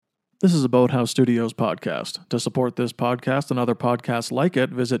This is a Boathouse Studios podcast. To support this podcast and other podcasts like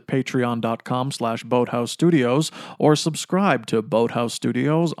it, visit patreon.com/Boathouse Studios or subscribe to Boathouse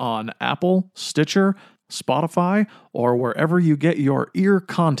Studios on Apple, Stitcher, Spotify, or wherever you get your ear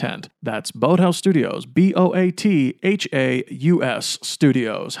content. That's Boathouse Studios, Boathaus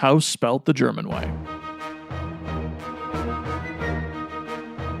Studios, house spelt the German way.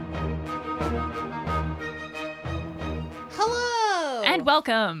 And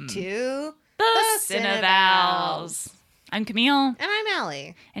welcome to the Cinevals. I'm Camille. And I'm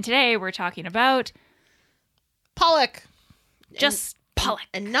Allie. And today we're talking about Pollock. Just Pollock.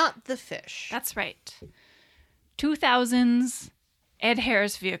 And not the fish. That's right. 2000s Ed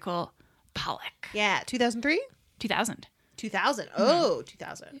Harris vehicle, Pollock. Yeah, 2003? 2000. 2000. Oh,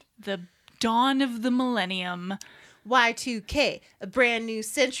 2000. The dawn of the millennium. Y2K, a brand new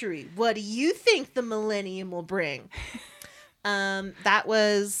century. What do you think the millennium will bring? That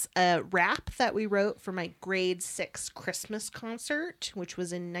was a rap that we wrote for my grade 6 Christmas concert, which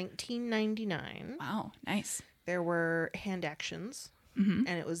was in 1999. Wow, nice. There were hand actions, and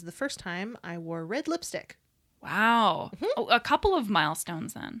it was the first time I wore red lipstick. Wow. Oh, a couple of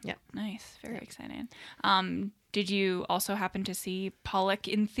milestones then. Yeah. Nice. Very exciting. Did you also happen to see Pollock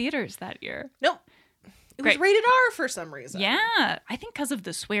in theaters that year? Nope. It Great. was rated R for some reason. Yeah. I think because of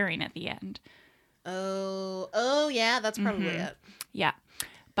the swearing at the end. Oh, yeah, that's probably it. Yeah.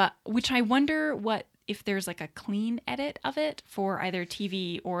 But which I wonder if there's like a clean edit of it for either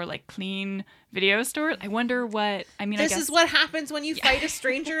TV or like clean video store. I wonder what, I mean, This is what happens when you fight a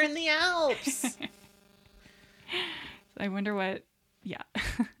stranger in the Alps. I wonder what, yeah.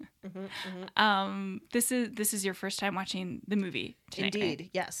 This is your first time watching the movie tonight. Indeed, right?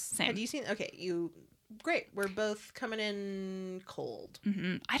 yes. Same. Had you seen, great. We're both coming in cold.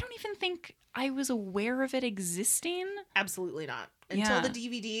 I don't even think I was aware of it existing. Absolutely not. Until Yeah. the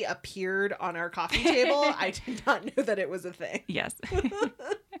DVD appeared on our coffee table, I did not know that it was a thing. Yes.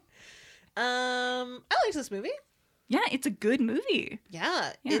 I liked this movie. Yeah, it's a good movie.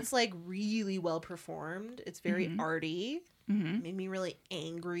 Yeah, Yeah. it's like really well performed. It's very arty. It made me really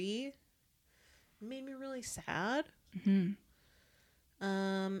angry. It made me really sad. And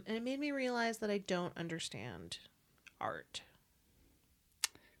it made me realize that I don't understand art.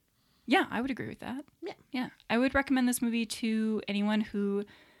 Yeah, I would agree with that. Yeah. I would recommend this movie to anyone who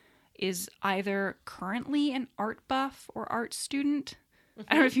is either currently an art buff or art student.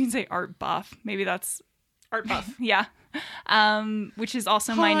 I don't know if you can say art buff. Maybe that's Art buff. yeah. Which is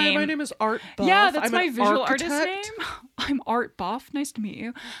also my name. My name is Art Buff. Yeah, that's I'm my an visual architect. artist name. I'm Art Buff. Nice to meet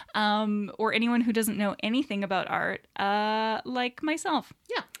you. Or anyone who doesn't know anything about art, like myself.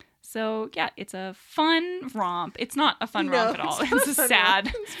 Yeah. So yeah, it's a fun romp. It's not a fun romp at all. it's not It's a a fun sad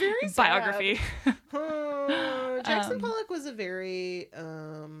romp. It's very sad. biography. Jackson Pollock was a very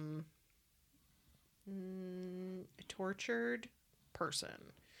tortured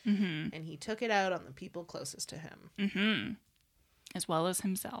person. And he took it out on the people closest to him. As well as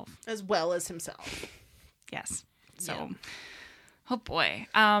himself. As well as himself. Yes. So, Yeah. oh boy.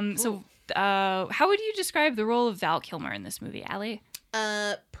 So, how would you describe the role of Val Kilmer in this movie, Allie?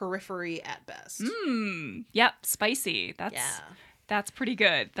 Periphery at best. Yep, spicy. Yeah. That's pretty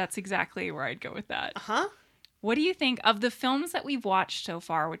good. That's exactly where I'd go with that. Uh-huh. What do you think of the films that we've watched so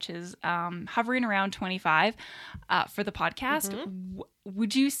far, which is hovering around 25 for the podcast?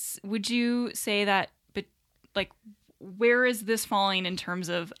 Would you say that, but like, where is this falling in terms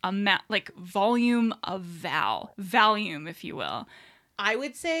of volume of volume, if you will? I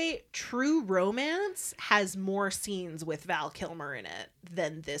would say True Romance has more scenes with Val Kilmer in it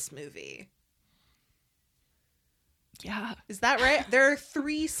than this movie. Yeah. Is that right? There are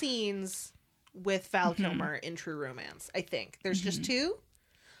 3 scenes with Val Kilmer in True Romance, I think. There's just 2.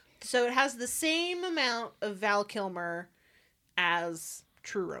 So it has the same amount of Val Kilmer as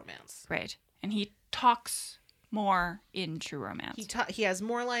True Romance. Right. And he talks more in True Romance. He has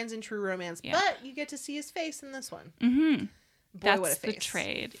more lines in True Romance, Yeah. but you get to see his face in this one. Boy, That's what a face. the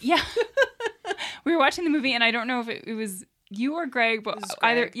trade. Yeah. We were watching the movie, and I don't know if it was you or Greg, but It was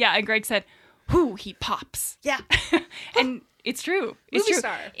either, Greg. yeah, and Greg said, "Whoo, he pops." Yeah. And it's true. It's Movie true.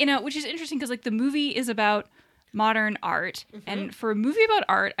 star. Which is interesting because like the movie is about modern art, and for a movie about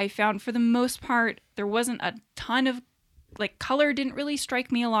art, I found for the most part there wasn't a ton of like color. Didn't really strike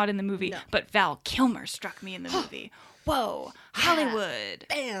me a lot in the movie, No. but Val Kilmer struck me in the movie. Whoa, Hollywood!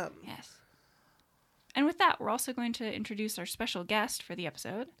 Bam. Yes. And with that, we're also going to introduce our special guest for the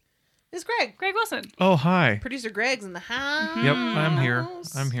episode, It's Greg. Greg Wilson. Oh, hi. Producer Greg's in the house. Yep, I'm here.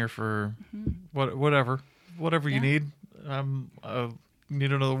 I'm here for whatever you Yeah. need.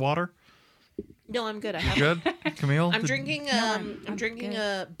 Need another water? No, I'm good. I have. Good, Camille. I'm drinking. I'm drinking good.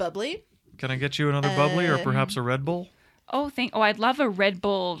 a bubbly. Can I get you another bubbly or perhaps a Red Bull? Oh, I'd love a Red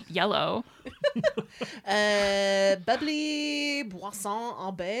Bull yellow. Bubbly boisson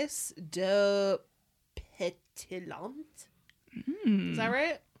en baisse de pétillante. Is that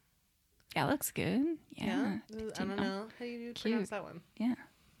right? That looks good. Yeah. I don't know. How do you pronounce that one? Yeah.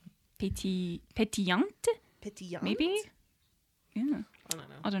 Pétillante? Pétillante? Maybe? Yeah. I don't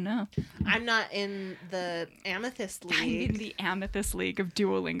know. I don't know. I'm not in the Amethyst I'm in League. the Amethyst League of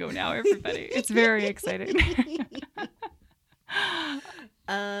Duolingo now, everybody. It's very exciting.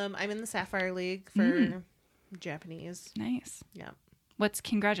 I'm in the Sapphire League for Japanese. Nice. Yeah. What's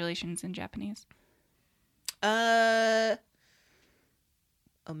congratulations in Japanese?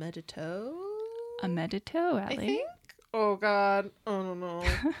 Omedito? Amedito, I Ali. think. Oh God. I don't know.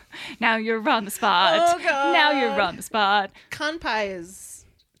 Now you're on the spot. Oh, God. Now you're on the spot. Kanpai is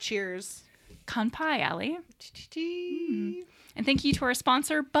cheers. Kanpai, Ali. And thank you to our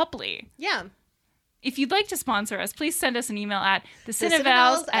sponsor, Bubbly. Yeah. If you'd like to sponsor us, please send us an email at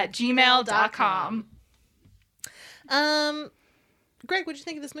thecinevals@gmail.com. Greg, what'd you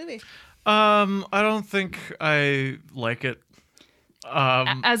think of this movie? I don't think I like it.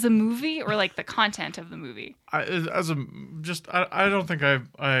 As a movie or like the content of the movie? I don't think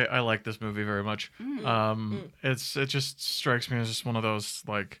I like this movie very much. It just strikes me as just one of those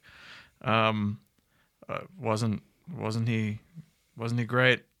like, wasn't he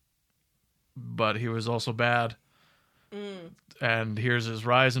great, but he was also bad. And here's his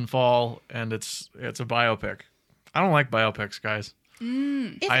rise and fall, and it's a biopic. I don't like biopics, guys.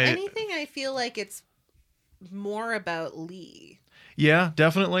 If anything, I feel like it's more about Lee. Yeah,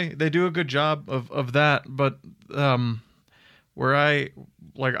 definitely. They do a good job of that, but where I'm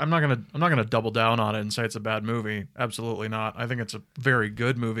not gonna double down on it and say it's a bad movie. Absolutely not. I think it's a very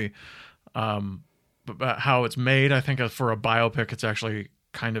good movie. But how it's made, I think for a biopic, it's actually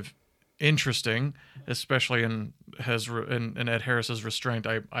kind of interesting, especially in Ed Harris's restraint.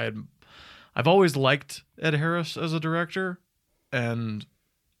 I've always liked Ed Harris as a director, and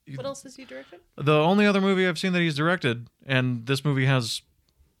What else has he directed? the only other movie I've seen that he's directed, and this movie has,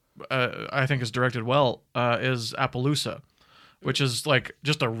 I think is directed well, is Appaloosa, which is like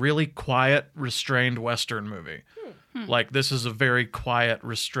just a really quiet, restrained Western movie. Like this is a very quiet,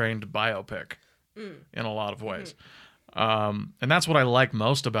 restrained biopic in a lot of ways. And that's what I like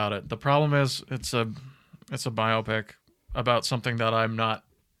most about it. The problem is it's a biopic about something that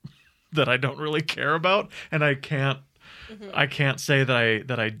that I don't really care about, and I can't say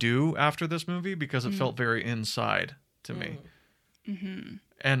that I do after this movie because it felt very inside to me.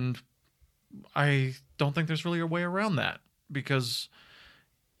 And I don't think there's really a way around that because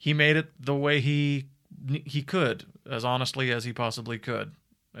he made it the way he could, as honestly as he possibly could,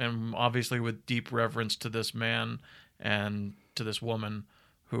 and obviously with deep reverence to this man and to this woman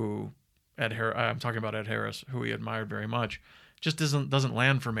who I'm talking about Ed Harris, who he admired very much. Just doesn't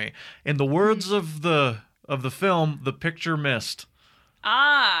land for me. In the words of the film, the picture missed.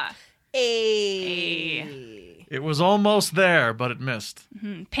 It was almost there, but it missed.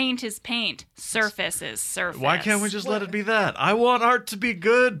 Paint is paint. Surface is surface. Why can't we just let it be that? I want art to be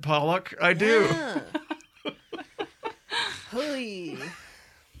good, Pollock. I do. Yeah. Holy.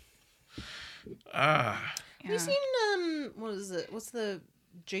 Have you seen what is it? What's the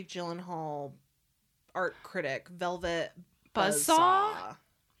Jake Gyllenhaal art critic Velvet Buzzsaw?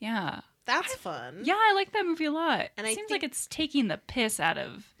 Yeah. That's fun. Yeah, I like that movie a lot. And it I seems think like it's taking the piss out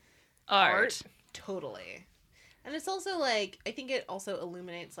of art. Totally. And it's also like I think it also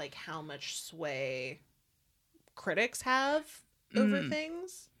illuminates like how much sway critics have over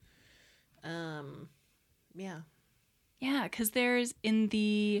things. Yeah. Yeah, because there's in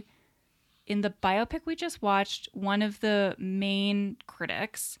the biopic we just watched, one of the main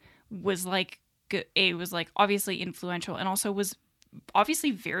critics was like obviously influential and also was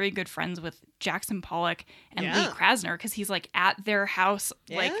obviously very good friends with Jackson Pollock and Lee Krasner because he's like at their house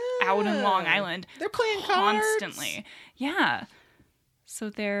like out in Long Island. They're playing constantly. cards. Yeah. So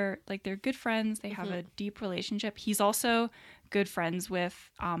they're good friends. They have a deep relationship. He's also good friends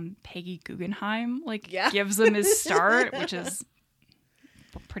with Peggy Guggenheim. Gives him his start, which is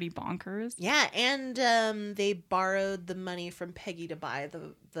pretty bonkers. Yeah, and they borrowed the money from Peggy to buy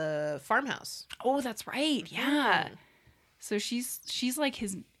the farmhouse. Oh, that's right. Yeah. So she's like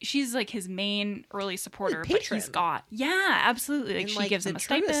his main early supporter, but he's got absolutely like she gives him a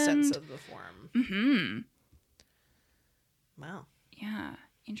stipend. Sense of the form. Wow. Yeah,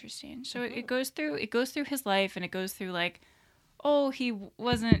 interesting. So it goes through his life, and it goes through like, he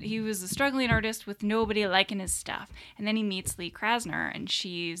was a struggling artist with nobody liking his stuff, and then he meets Lee Krasner, and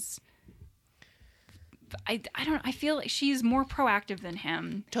she's I don't, I feel like she's more proactive than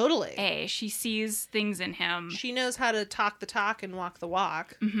him. Totally. She sees things in him. She knows how to talk the talk and walk the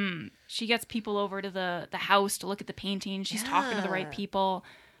walk. Mm-hmm. She gets people over to the house to look at the painting. She's talking to the right people.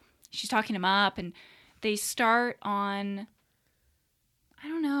 She's talking them up, and they start on, I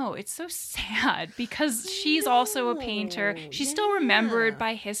don't know, it's so sad because she's also a painter. She's still remembered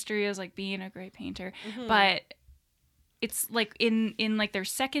by history as like being a great painter, but it's like in like their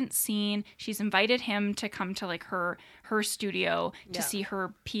second scene, she's invited him to come to like her studio to see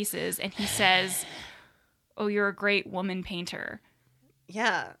her pieces, and he says, "Oh, you're a great woman painter."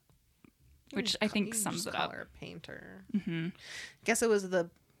 Yeah. Which I think sums it up. Her painter. Mm-hmm. Guess it was the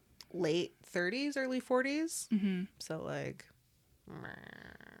late 30s, early 40s. Mm-hmm. So like,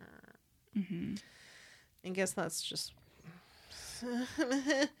 Mm-hmm. I guess that's just. And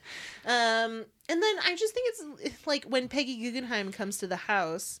then I just think it's like when Peggy Guggenheim comes to the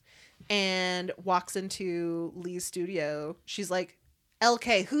house and walks into Lee's studio, she's like,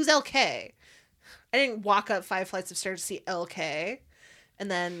 "LK, who's LK?" I didn't walk up 5 flights of stairs to see LK. And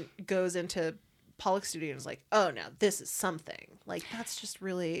then goes into Pollock's studio and is like, "Oh, no, this is something." Like, that's just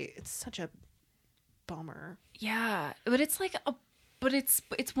really, it's such a bummer. Yeah, but it's like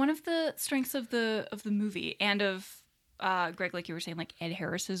it's one of the strengths of the movie and of Greg, like you were saying, like Ed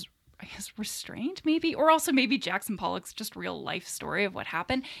Harris's, I guess, restraint maybe, or also maybe Jackson Pollock's just real life story of what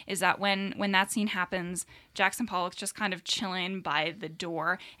happened is that when that scene happens, Jackson Pollock's just kind of chilling by the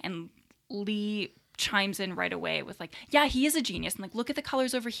door, and Lee chimes in right away with like, "Yeah, he is a genius, and like look at the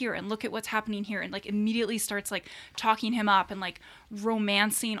colors over here and look at what's happening here," and like immediately starts like talking him up and like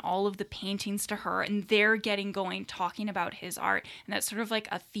romancing all of the paintings to her, and they're getting going talking about his art. And that's sort of like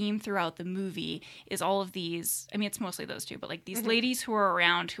a theme throughout the movie is all of these, I mean it's mostly those two, but like these ladies who are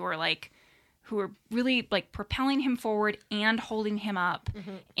around who are really like propelling him forward and holding him up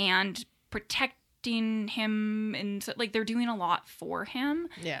and protecting him, and so, like they're doing a lot for him.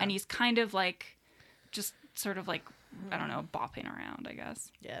 And he's kind of like just sort of like, I don't know, bopping around, I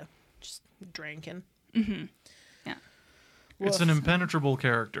guess. Yeah, just drinking. Mm-hmm. Yeah. It's an impenetrable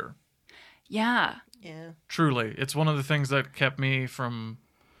character. Yeah. Yeah. Truly. It's one of the things that kept me from,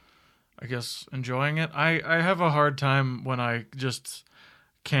 I guess, enjoying it. I have a hard time when I just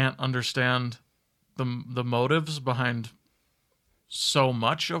can't understand the motives behind so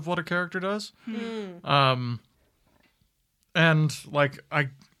much of what a character does. And like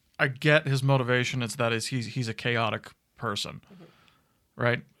I get his motivation. It's that he's a chaotic person,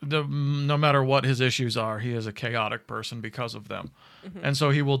 right? No matter what his issues are, he is a chaotic person because of them. And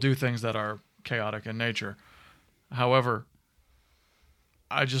so he will do things that are chaotic in nature. However,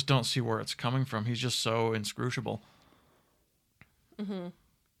 I just don't see where it's coming from. He's just so inscrutable.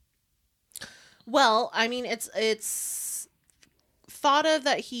 Well, I mean, it's thought of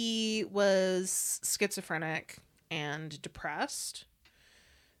that he was schizophrenic and depressed.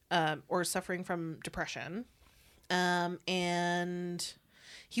 Or suffering from depression. And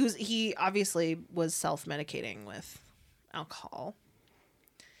he obviously was self-medicating with alcohol.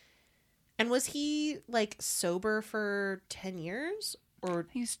 And was he like sober for 10 years or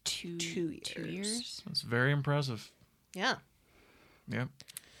He's 2 years. 2 years. That's very impressive. Yeah. Yeah.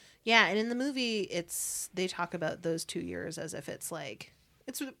 Yeah, and in the movie they talk about those 2 years as if it's like,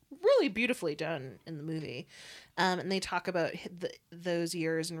 it's really beautifully done in the movie. And they talk about those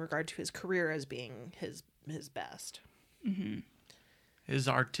years in regard to his career as being his best. Mm-hmm. His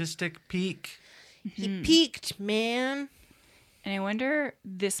artistic peak. He peaked, man. And I wonder,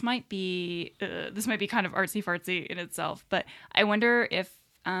 this might be kind of artsy fartsy in itself, but I wonder if,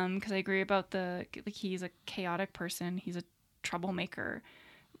 because I agree about he's a chaotic person, he's a troublemaker,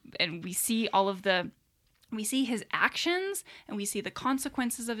 and we see we see his actions and we see the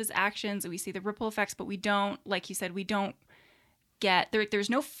consequences of his actions and we see the ripple effects, but we don't, like you said, we don't get, there's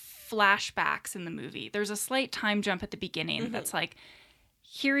no flashbacks in the movie. There's a slight time jump at the beginning that's like,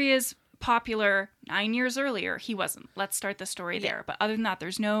 here he is, popular 9 years earlier. He wasn't. Let's start the story there. But other than that,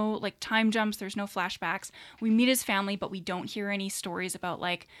 there's no like time jumps. There's no flashbacks. We meet his family, but we don't hear any stories about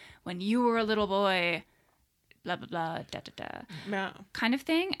like when you were a little boy, blah, blah, blah, da, da, da, No. kind of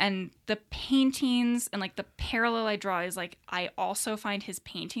thing. And the paintings and like the parallel I draw is like, I also find his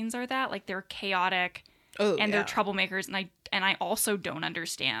paintings are that, like they're chaotic and they're troublemakers. And I also don't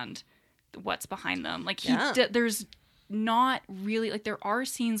understand what's behind them. Like there's not really, like there are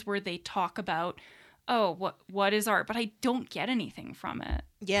scenes where they talk about, oh, what is art? But I don't get anything from it.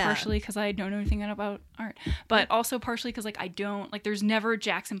 Yeah. Partially because I don't know anything about art. But also partially because like I don't, like there's never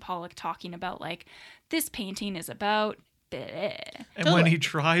Jackson Pollock talking about like, this painting is about bleh. And when he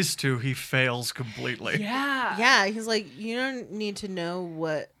tries to, he fails completely. Yeah. Yeah, he's like, you don't need to know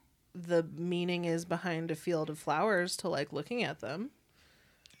what the meaning is behind a field of flowers to like looking at them.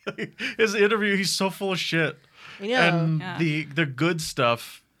 His interview, he's so full of shit. I know. And Yeah. the good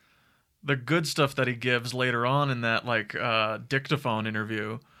stuff, that he gives later on in that like dictaphone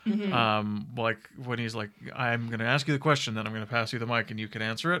interview, like when he's like, I'm going to ask you the question, then I'm going to pass you the mic and you can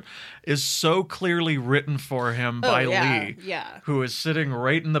answer it, is so clearly written for him by Lee, who is sitting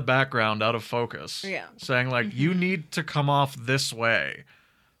right in the background out of focus, saying like, you need to come off this way.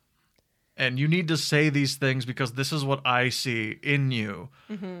 And you need to say these things because this is what I see in you.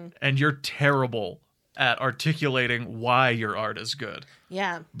 And you're terrible at articulating why your art is good.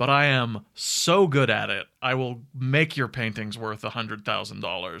 Yeah. But I am so good at it, I will make your paintings worth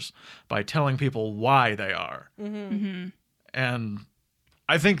 $100,000 by telling people why they are. And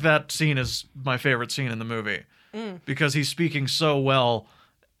I think that scene is my favorite scene in the movie because he's speaking so well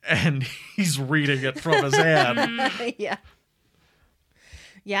and he's reading it from his hand. Yeah.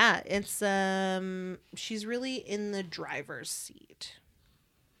 Yeah, it's she's really in the driver's seat.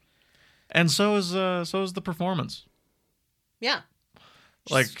 And so is the performance. Yeah.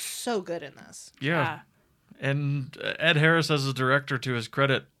 She's Like so good in this. Yeah. And Ed Harris as a director, to his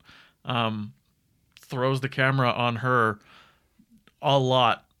credit, throws the camera on her a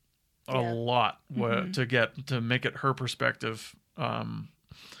lot to make it her perspective. And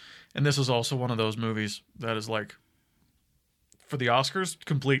this is also one of those movies that is like, for the Oscars,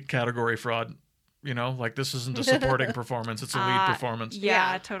 complete category fraud. You know, like this isn't a supporting performance; it's a lead performance.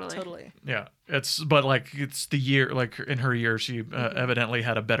 Yeah, totally. Yeah, it's the year. Like in her year, she evidently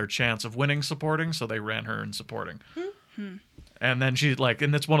had a better chance of winning supporting, so they ran her in supporting. And then she's like,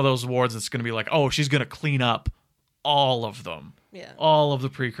 and it's one of those awards that's going to be like, oh, she's going to clean up all of them, all of the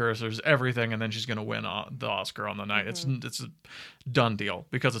precursors, everything, and then she's going to win the Oscar on the night. It's a done deal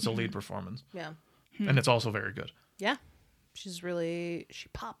because it's a lead performance. Yeah, and it's also very good. Yeah. She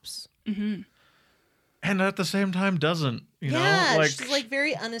pops. And at the same time doesn't, you know? Like, she's like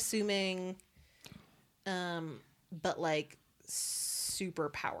very unassuming, but like super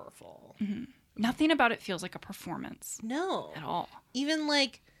powerful. Nothing about it feels like a performance. No. At all. Even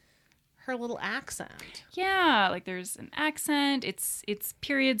like her little accent. Yeah, like there's an accent. It's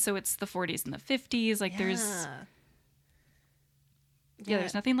period, so it's the 40s and the 50s. Like there's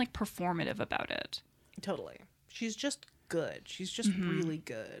nothing like performative about it. Totally. She's just good. She's just really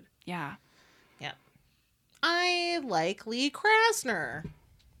good. Yeah. Yeah. I like Lee Krasner.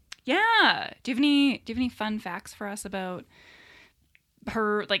 Yeah. Do you have any fun facts for us about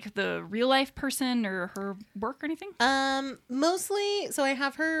her, like the real life person or her work or anything? Mostly, so I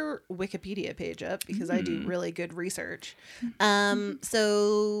have her Wikipedia page up because I do really good research.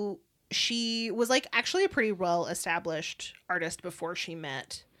 So she was like actually a pretty well established artist before she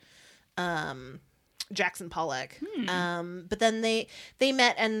met Jackson Pollock. But then they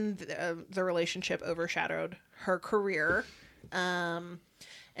met and the relationship overshadowed her career.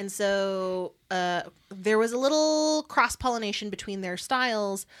 And so there was a little cross-pollination between their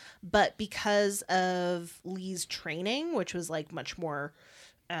styles, but because of Lee's training, which was like much more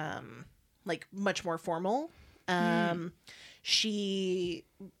formal, she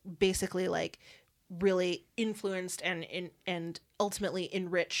basically like really influenced and ultimately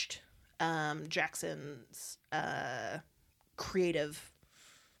enriched Jackson's creative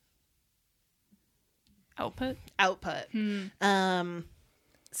output.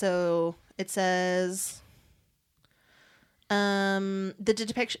 So it says the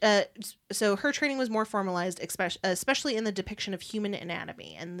depiction. So her training was more formalized, especially in the depiction of human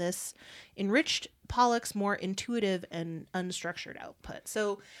anatomy, and this enriched Pollock's more intuitive and unstructured output.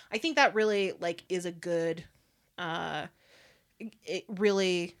 So I think that really like is a good. It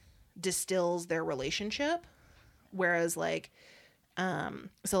really distills their relationship, whereas like,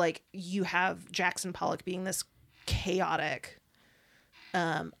 so like you have Jackson Pollock being this chaotic,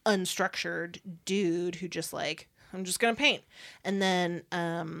 unstructured dude who just like, I'm just gonna paint, and then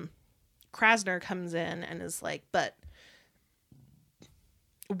Krasner comes in and is like, but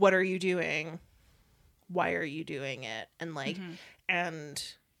what are you doing? Why are you doing it? And like, and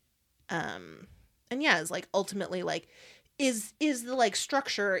yeah, is like ultimately like is the like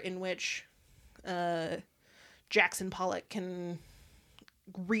structure in which Jackson Pollock can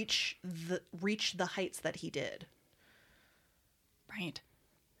reach the heights that he did. Right.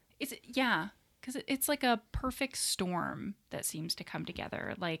 Because it's like a perfect storm that seems to come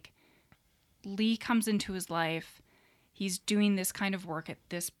together. Like Lee comes into his life. He's doing this kind of work at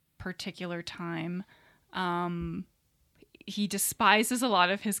this particular time. He despises a lot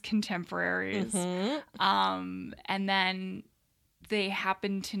of his contemporaries. And then they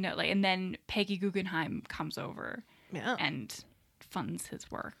happen to know, like, and then Peggy Guggenheim comes over and funds his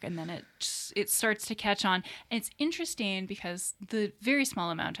work, and then it starts to catch on. And it's interesting because the very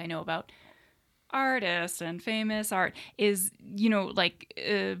small amount I know about artists and famous art is,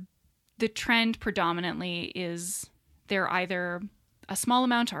 the trend predominantly is they're either a small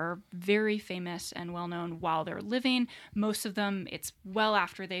amount are very famous and well known while they're living. Most of them, it's well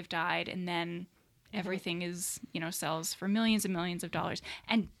after they've died, and then everything is, sells for millions and millions of dollars.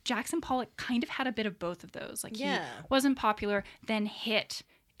 And Jackson Pollock kind of had a bit of both of those. Like, he wasn't popular, then hit,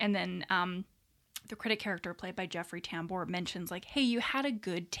 and then the critic character played by Jeffrey Tambor mentions, like, hey, you had a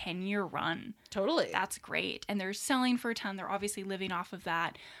good 10-year run. Totally. That's great. And they're selling for a ton. They're obviously living off of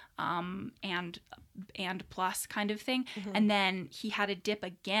that, and plus kind of thing. And then he had a dip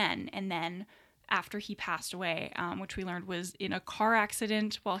again, and then after he passed away, which we learned was in a car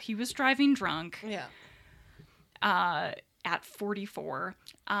accident while he was driving drunk. Yeah. At 44.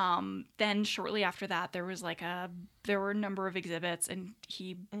 Then shortly after that, there were a number of exhibits, and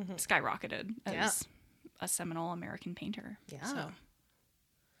he skyrocketed as a seminal American painter. Yeah. So,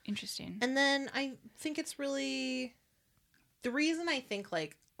 interesting. And then I think it's really the reason I think,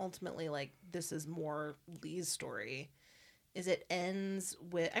 like, ultimately, like, this is more Lee's story is it ends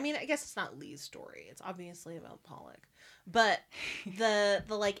with, I mean, I guess it's not Lee's story. It's obviously about Pollock. But the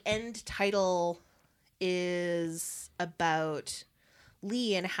like end title is about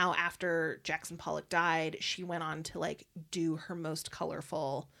Lee and how after Jackson Pollock died, she went on to like do her most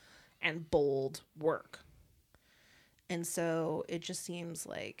colorful and bold work. And so it just seems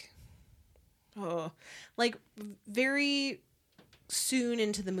like very soon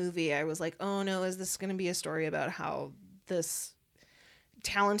into the movie, I was like, oh no, is this going to be a story about how this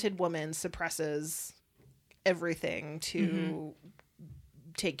talented woman suppresses everything to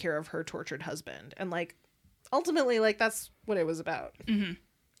take care of her tortured husband? And like, ultimately, like, that's what it was about.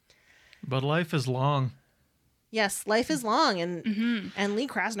 But life is long. Yes, life is long, and and Lee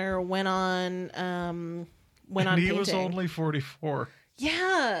Krasner went on He painting. was only 44.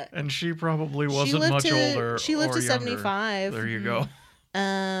 Yeah, And she probably wasn't much older. She lived or to younger. 75. There you go.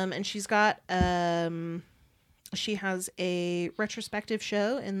 And she's got she has a retrospective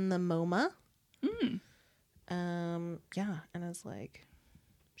show in the MoMA. Yeah, and it's like,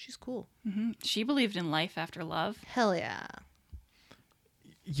 she's cool. She believed in life after love. Hell yeah.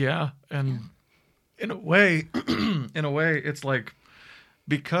 Yeah, and in a way, it's like,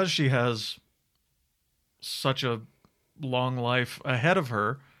 because she has such a long life ahead of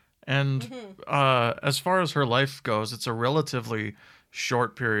her, and as far as her life goes, it's a relatively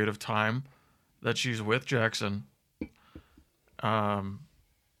short period of time that she's with Jackson.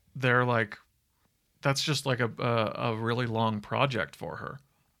 They're like, that's just like a really long project for her,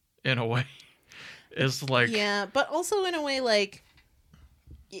 in a way. It's like, yeah, but also in a way, like,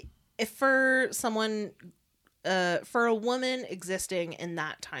 if for someone, for a woman existing in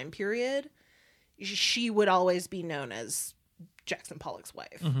that time period, she would always be known as Jackson Pollock's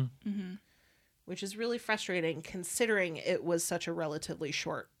wife, which is really frustrating considering it was such a relatively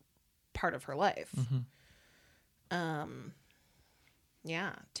short part of her life.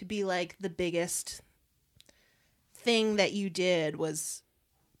 Yeah, to be like the biggest thing that you did was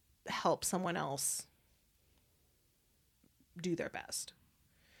help someone else do their best.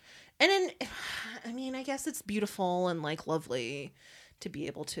 And I mean, I guess it's beautiful and like lovely to be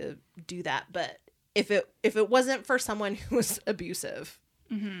able to do that, but if it wasn't for someone who was abusive,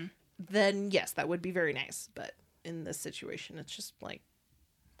 then yes, that would be very nice. But in this situation, it's just like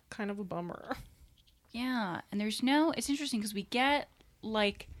kind of a bummer. Yeah, and it's interesting because we get,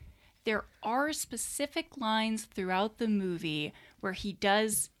 like, there are specific lines throughout the movie where he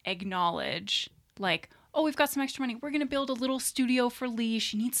does acknowledge, like, oh, we've got some extra money. We're going to build a little studio for Lee.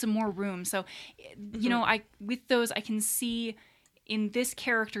 She needs some more room. So, with those, I can see in this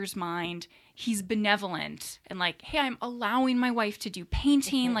character's mind, he's benevolent and like, hey, I'm allowing my wife to do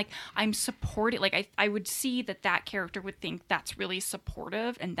painting. Like, I'm supporting. Like, I would see that character would think that's really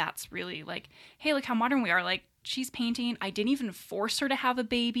supportive, and that's really like, hey, look how modern we are. Like, she's painting. I didn't even force her to have a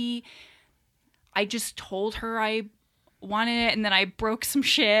baby. I just told her I wanted it, and then I broke some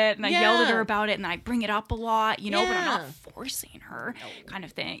shit, and I yelled at her about it, and I bring it up a lot, but I'm not forcing her, kind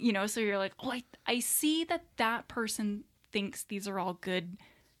of thing, So you're like, oh, I see that person thinks these are all good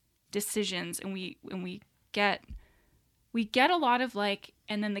decisions, and we get a lot of like,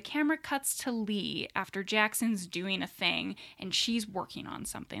 and then the camera cuts to Lee after Jackson's doing a thing, and she's working on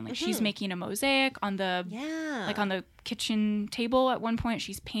something, like she's making a mosaic on the on the kitchen table. At one point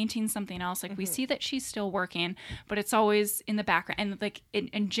she's painting something else, like we see that she's still working, but it's always in the background, and like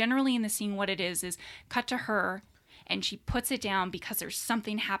and generally in the scene what it is cut to her, and she puts it down because there's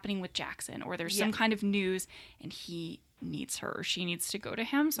something happening with Jackson, or there's some kind of news, and he needs her or she needs to go to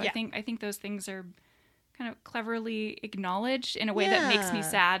him. So Yeah. I think those things are kind of cleverly acknowledged in a way that makes me Yeah.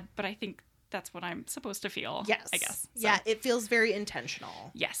 sad, but I think that's what I'm supposed to feel. Yes. I guess. So, Yeah, it feels very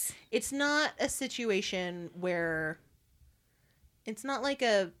intentional. Yes. It's not a situation where it's not like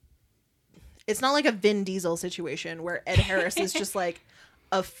a Vin Diesel situation where Ed Harris is just like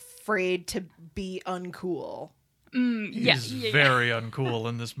afraid to be uncool. Yeah. He's yeah, very uncool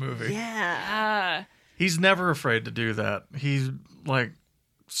in this movie. Yeah. He's never afraid to do that. He's like,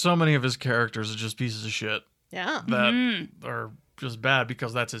 so many of his characters are just pieces of shit Yeah. that are just bad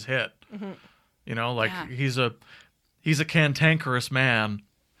because that's his hit. You know, like Yeah. he's a cantankerous man,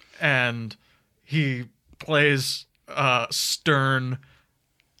 and he plays stern,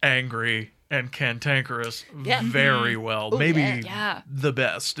 angry, and cantankerous Yeah. very well. Oh, Maybe yeah. Yeah. the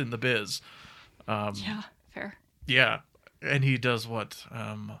best in the biz. Yeah. Fair. Yeah, and he does what?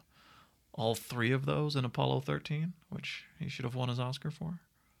 All 3 of those in Apollo 13, which he should have won his Oscar for.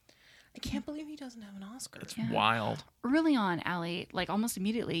 I can't believe he doesn't have an Oscar. It's wild. Early on, Allie, like almost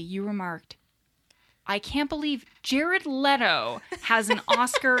immediately, you remarked, I can't believe Jared Leto has an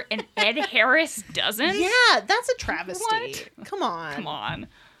Oscar and Ed Harris doesn't. Yeah, that's a travesty. What? Come on. Come on.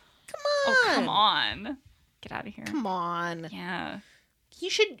 Come Oh, on. come on. Get out of here. Come on. Yeah. You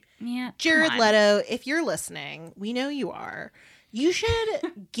should, Yeah. Jared come on. Leto, if you're listening, we know you are. You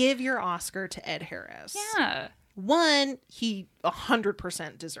should give your Oscar to Ed Harris. Yeah. One, he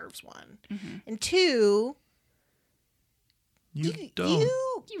 100% deserves one. And two, You you don't.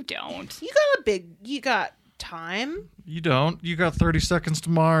 You don't. you got time. You don't. You got 30 seconds to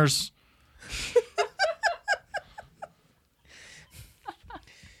Mars.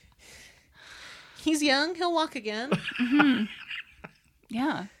 He's young, he'll walk again.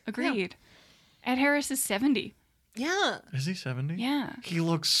 Yeah. Agreed. Ed Harris is 70. Yeah. Is he 70? Yeah. He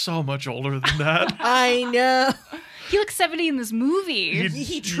looks so much older than that. I know. He looks 70 in this movie.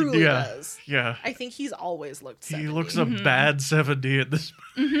 He truly yeah, does. Yeah. I think he's always looked 70. He looks a bad 70 at this.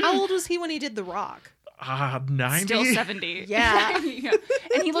 How old was he when he did The Rock? 90? Still 70. Yeah. Yeah.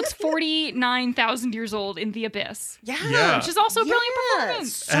 And he looks 49,000 years old in The Abyss. Yeah. Yeah. Which is also a brilliant Yeah,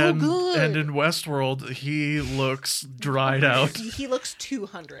 performance. So good. And in Westworld, he looks dried out. He looks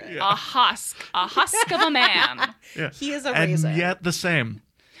 200. A husk of a man. Yeah. He is a And raisin. yet the same.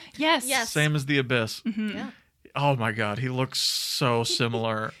 Yes. Yes. Same as the Abyss. Yeah. Oh my God, he looks so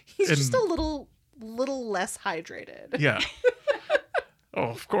similar. He's in- just a little less hydrated. Yeah. Oh,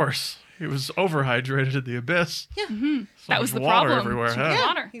 of course. He was overhydrated in the Abyss. Yeah. So That much was the water problem. everywhere. Too Huh? much Yeah,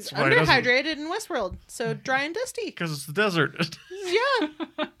 water. he's That's why he doesn't- underhydrated in Westworld, so dry and dusty. Because it's the desert. Yeah,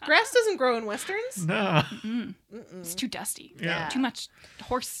 grass doesn't grow in westerns. No. It's too dusty. Yeah. Too much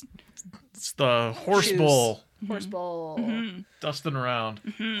horse. It's the horse Shoes. bowl. Horse bowl, Dusting around.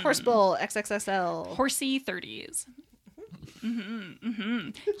 horse bowl, XXXL. Horsey 30s.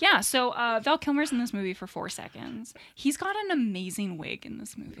 Yeah, so Val Kilmer's in this movie for 4 seconds. He's got an amazing wig in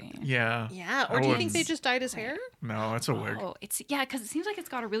this movie. Yeah. Yeah, or I do you think wouldn't- they just dyed his hair? No, it's a wig. Oh, it's because it seems like it's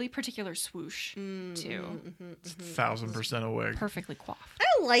got a really particular swoosh Mm, too. It's 1,000% a wig. Perfectly coiffed.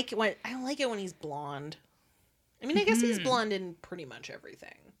 I like it when he's blonde. I mean, I guess he's blonde in pretty much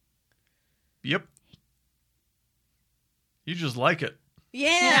everything. Yep. You just like it.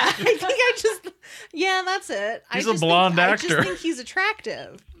 Yeah, I think that's it. He's I a just blonde I actor. just think he's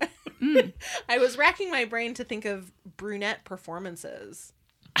attractive. I was racking my brain to think of brunette performances.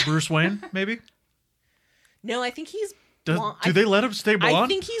 Bruce Wayne, maybe? No, I think he's Do blonde. they let him stay blonde? I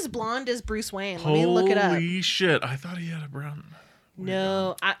think he's blonde as Bruce Wayne. Let me look it up. Holy shit. I thought he had a brown.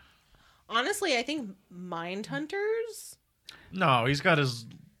 No, honestly, I think Mindhunters. No, he's got his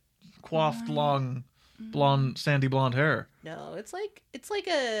coiffed long sandy blonde hair. No, it's like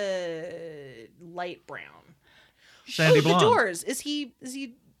a light brown. Sandy The blonde. Doors. Is he? It's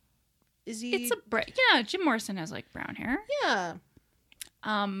yeah. Jim Morrison has like brown hair. Yeah.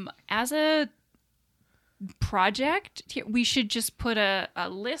 As a project, we should just put a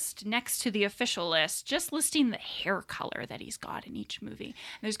list next to the official list, just listing the hair color that he's got in each movie.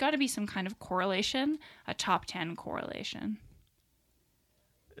 There's got to be some kind of correlation, a top 10 correlation.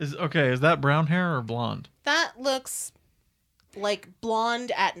 Is that brown hair or blonde? That looks like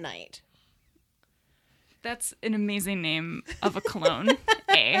blonde at night. That's an amazing name of a cologne.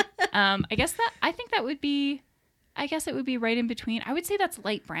 I think it would be right in between. I would say that's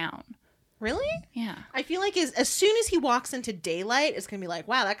light brown. Really? Yeah. I feel like as soon as he walks into daylight, it's gonna be like,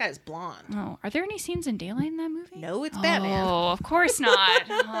 wow, that guy's blonde. Oh, are there any scenes in daylight in that movie? No, it's Batman. Oh, of course not.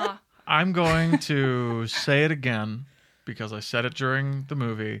 Oh. I'm going to say it again because I said it during the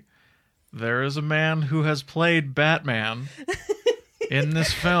movie. There is a man who has played Batman in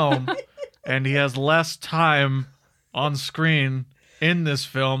this film, and he has less time on screen in this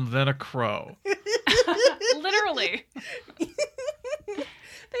film than a crow. Literally.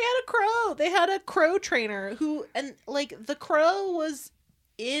 They had a crow. They had a crow trainer who, and like the crow was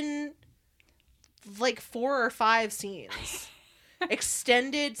in like 4 or 5 scenes.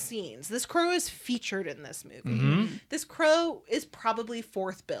 Extended scenes. This crow is featured in this movie. Mm-hmm. This crow is probably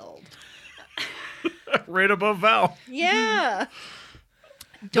 4th build. Right above Val. Yeah.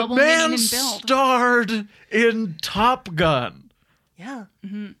 Double the man meaning in build. starred in Top Gun. Yeah.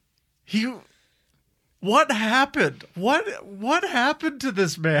 He... What happened? What happened to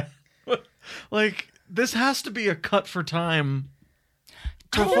this man? Like, this has to be a cut for time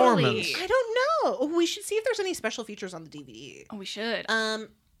performance. Totally. I don't know. Oh, we should see if there's any special features on the DVD. Oh, we should.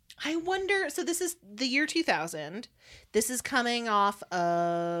 I wonder. So this is the year 2000. This is coming off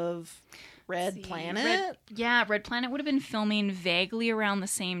of Red Planet. Red Planet would have been filming vaguely around the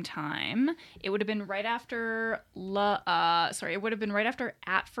same time. It would have been right after it would have been right after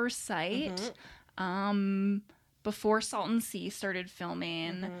At First Sight. Before Salt and Sea started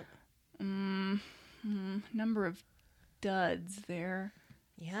filming. Number of duds there.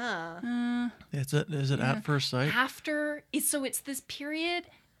 Yeah. Is it At First Sight? It's this period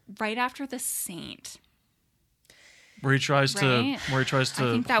right after The Saint. Where he tries Right? to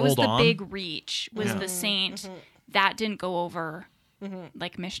I think that was hold the on. big reach, was Yeah. The Saint. That didn't go over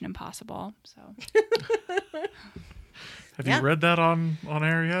like Mission Impossible. So Have Yeah. you read that on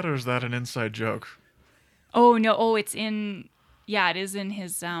air yet, or is that an inside joke? Oh no! Oh, it's in. Yeah, it is in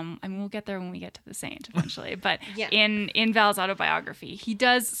his. I mean, we'll get there when we get to The Saint eventually. But Yeah. in Val's autobiography, he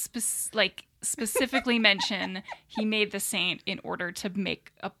does specifically mention he made The Saint in order to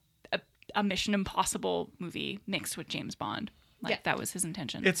make a Mission Impossible movie mixed with James Bond. Like Yeah. that was his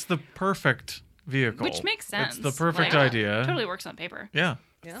intention. It's the perfect vehicle. Which makes sense. It's the perfect Like, idea. Totally works on paper. Yeah.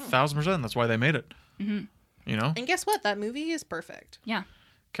 Yeah. 1,000%. That's why they made it. Mm-hmm. You know? And guess what? That movie is perfect. Yeah,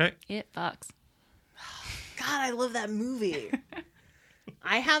 Okay. it fucks. God, I love that movie.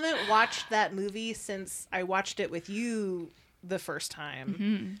 I haven't watched that movie since I watched it with you the first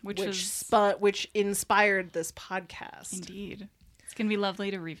time, which inspired this podcast. Indeed. It's going to be lovely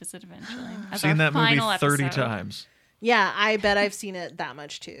to revisit eventually. I've as seen our that movie final 30 episode. times. Yeah, I bet I've seen it that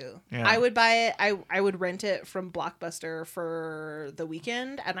much too. Yeah. I would buy it. I would rent it from Blockbuster for the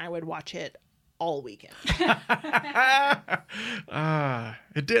weekend, and I would watch it all weekend.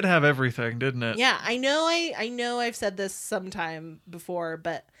 It did have everything, didn't it? Yeah, I know I've said this sometime before,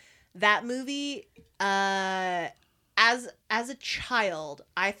 but that movie, as a child,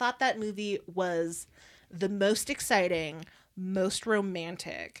 I thought that movie was the most exciting, most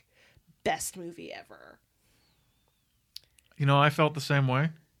romantic, best movie ever. You know, I felt the same way.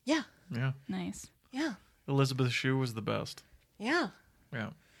 Yeah, Yeah. Nice. yeah, Elizabeth Shue was the best. yeah. Yeah.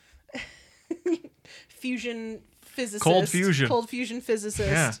 Fusion physicist. Cold fusion. Cold fusion physicist.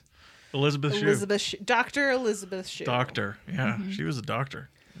 Yeah. Elizabeth Shue. Dr. Elizabeth Shue. Doctor. Yeah. She was a doctor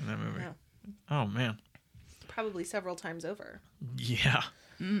in that movie. Yeah. Oh, man. Probably several times over. Yeah.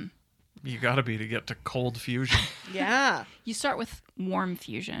 You gotta be to get to cold fusion. Yeah. You start with warm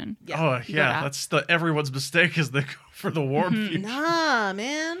fusion. Yeah. Oh, You go yeah. back. That's everyone's mistake is they go for the warm fusion. Nah,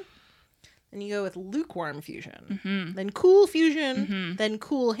 man. Then you go with lukewarm fusion. Mm-hmm. Then cool fusion. Then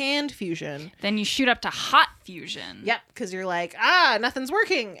cool hand fusion. Then you shoot up to hot fusion. Yep, because you're like, nothing's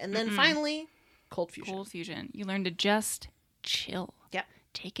working. And then finally, cold fusion. Cold fusion. You learn to just chill. Yep.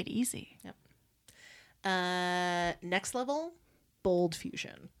 Take it easy. Next level, bold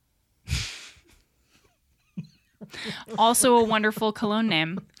fusion. Also a wonderful cologne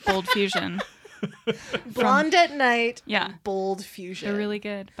name, Bold Fusion. Blonde at Night. Yeah. Bold fusion. They're really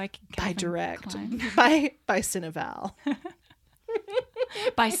good. By by Calvin direct. Klein. By Cineval.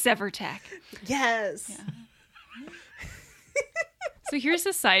 By Severtech. Yes. So here's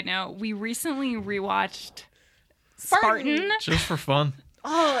a side note. We recently rewatched Spartan. Spartan. Just for fun.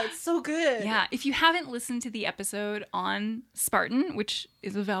 Oh, it's so good. Yeah, if you haven't listened to the episode on Spartan, which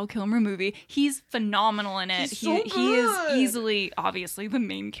is a Val Kilmer movie, he's phenomenal in it. He's so He is good. easily, obviously, the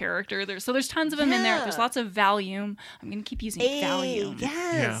main character. There's tons of him in there. Yeah. There's lots of Valium. I'm going to keep using Valium. Yes.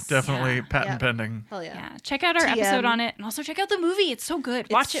 Yeah, definitely Yeah. patent Yeah. pending. Hell yeah. Yeah, check out our TM. episode on it, and also check out the movie. It's so good.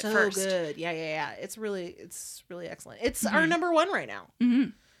 Watch It's it so first. good. Yeah. It's really excellent. It's our number one right now.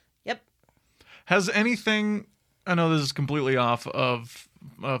 Mm-hmm. Yep. Has anything, I know this is completely off of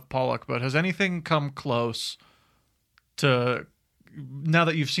Pollock, but has anything come close to, now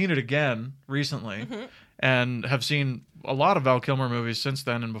that you've seen it again recently and have seen a lot of Val Kilmer movies since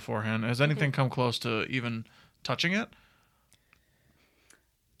then and beforehand, has anything come close to even touching it?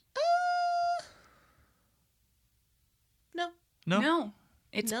 No. No? No,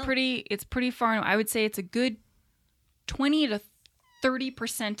 it's No. pretty far. I would say it's a good 20 to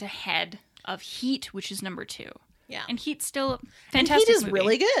 30% ahead of Heat, which is number 2. Yeah. And Heat's still a And fantastic Heat is movie.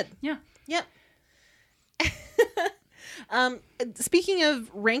 really good. Yeah. Yep. Speaking of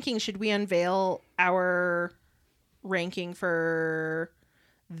ranking, should we unveil our ranking for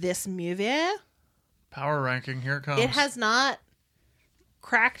this movie? Power ranking, here it comes. It has not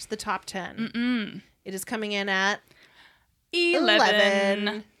cracked the top 10. Mm-mm. It is coming in at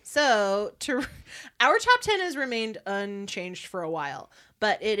 11. So our top 10 has remained unchanged for a while,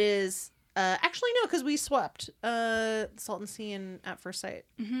 but it is actually no, because we swapped Salton Sea and At First Sight.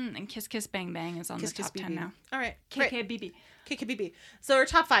 Mm-hmm. And Kiss Kiss Bang Bang is on Kiss the Kiss top 10 BB. now. All right, great. KKBB. KKBB. So our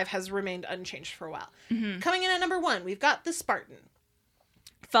top 5 has remained unchanged for a while. Mm-hmm. Coming in at number 1, we've got The Spartan,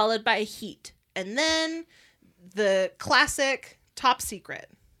 followed by Heat, and then the classic Top Secret,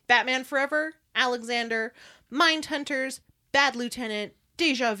 Batman Forever, Alexander, Mindhunters, Bad Lieutenant,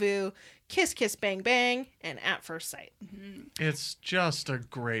 Deja Vu, Kiss Kiss Bang Bang, and At First Sight. It's just a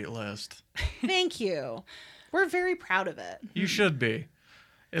great list. Thank you. We're very proud of it. You should be.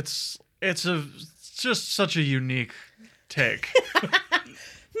 It's just such a unique take.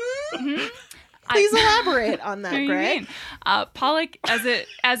 Please elaborate on that, What do you Greg. mean? Pollock, as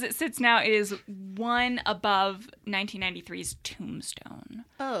it sits now, is one above 1993's Tombstone.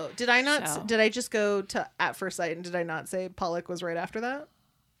 Oh, did I not? So- Did I just go to At First Sight and did I not say Pollock was right after that?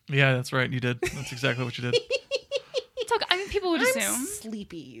 Yeah, that's right. You did. That's exactly what you did. It's okay. I mean, people would I'm assume.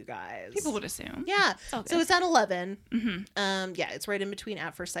 sleepy, you guys. People would assume. Yeah. all So good. it's at 11. Mm-hmm. Yeah, it's right in between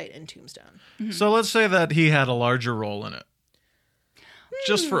At First Sight and Tombstone. So let's say that he had a larger role in it.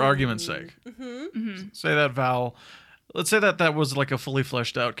 Just for argument's sake. Mm-hmm. Say that Val, let's say that was like a fully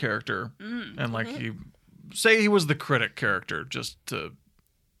fleshed out character. And like say he was the critic character just to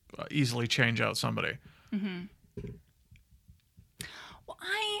easily change out somebody. Well,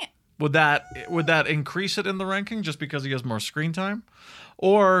 Would that increase it in the ranking just because he has more screen time?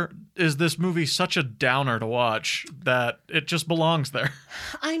 Or is this movie such a downer to watch that it just belongs there?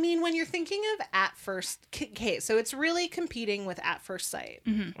 I mean, when you're thinking of At First... Okay, so it's really competing with At First Sight.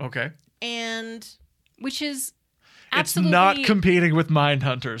 Okay. And... which is It's absolutely not competing with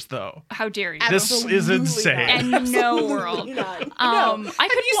Mindhunters, though. how dare you? This is Absolutely insane. And no Absolutely world. not. I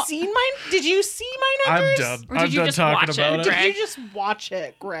Have could you seen mine? Did you see Mindhunters? I'm done. Or I'm did you done just talking watch about it, it. Did Greg? you just watch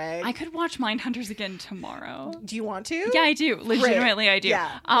it, Greg? I could watch Mindhunters again tomorrow. Do you want to? Yeah, I do. Legitimately, I do.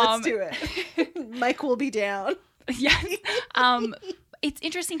 Yeah, let's do it. Mike will be down. Yes. It's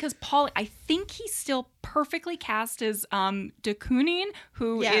interesting because Paul, I think he's still perfectly cast as de Kooning,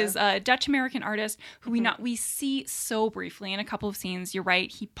 who Yeah. is a Dutch American artist who we see so briefly in a couple of scenes. You're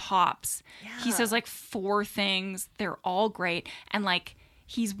right, he pops. He Yeah. says like 4 things. They're all great, and like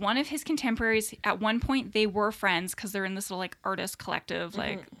he's one of his contemporaries. At one point, they were friends because they're in this little like artist collective,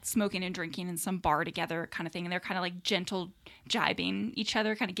 like smoking and drinking in some bar together, kind of thing. And they're kind of like gentle jibing each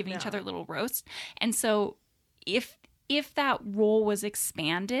other, kind of giving each other little roasts. And so, if that role was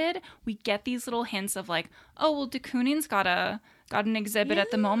expanded, we get these little hints of like, oh well, de Kooning's got an exhibit at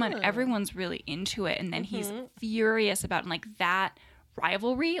the moment. Everyone's really into it, and then he's furious about it. And like that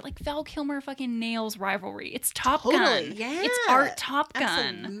rivalry, like Val Kilmer fucking nails rivalry. It's Top Gun. Yeah. It's art Top Gun.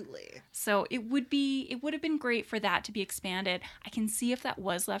 Absolutely. So it would have been great for that to be expanded. I can see if that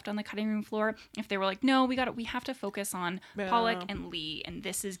was left on the cutting room floor. If they were like, no, we have to focus on Pollock and Lee, and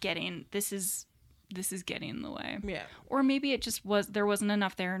this is getting in the way. Yeah. Or maybe it just there wasn't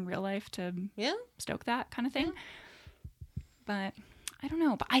enough there in real life to Yeah. stoke that kind of thing. But I don't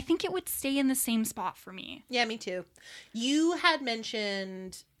know. But I think it would stay in the same spot for me. Yeah, me too. You had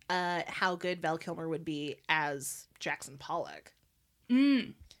mentioned how good Val Kilmer would be as Jackson Pollock.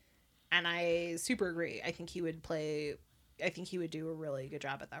 Mm. And I super agree. I think he would do a really good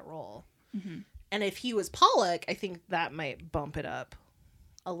job at that role. Mm-hmm. And if he was Pollock, I think that might bump it up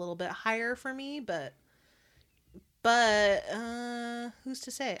a little bit higher for me, but who's to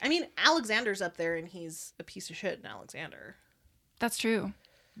say? I mean, Alexander's up there and he's a piece of shit in Alexander. That's true.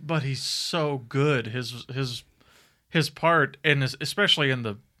 But he's so good. His part, and especially in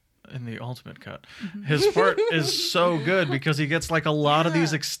the ultimate cut, his part is so good because he gets like a lot of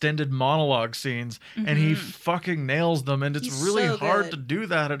these extended monologue scenes, and he fucking nails them. And it's He's really so hard good. to do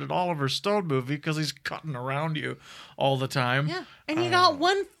that in an Oliver Stone movie because he's cutting around you all the time. Yeah. And he got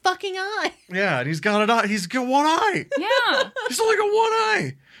one fucking eye. Yeah, and he's got an eye. He's got one eye. Yeah. He's only got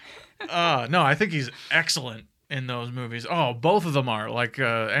one eye. No, I think he's excellent in those movies. Oh, both of them are like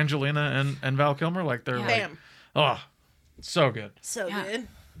Angelina and Val Kilmer. Like they're Yeah. like, Bam. oh, so good. So Yeah. good.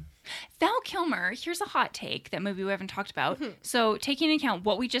 Val Kilmer, here's a hot take that maybe we haven't talked about. So, taking into account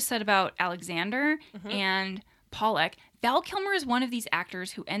what we just said about Alexander and Pollock, Val Kilmer is one of these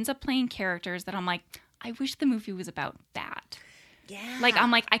actors who ends up playing characters that I'm like, I wish the movie was about that. Yeah. Like,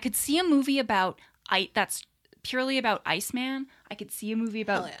 I'm like, I could see a movie about that's purely about Iceman. I could see a movie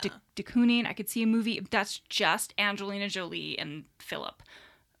about Hell yeah. de Kooning. I could see a movie that's just Angelina Jolie and Philip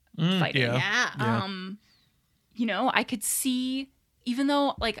fighting. Yeah. You know, I could see, even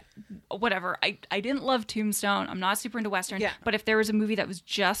though, like, whatever, I didn't love Tombstone. I'm not super into Western. Yeah. But if there was a movie that was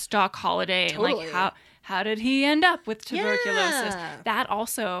just Doc Holliday, Totally. like, how did he end up with tuberculosis? Yeah. That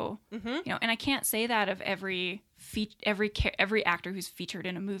also, you know, and I can't say that of every actor who's featured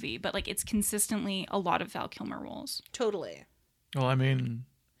in a movie, but, like, it's consistently a lot of Val Kilmer roles. Totally. Well, I mean,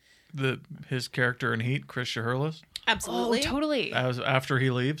 his character in Heat, Chris Shahurlis, Absolutely. Oh, totally. as after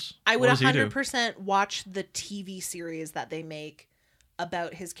he leaves, I would what does he do? 100% watch the TV series that they make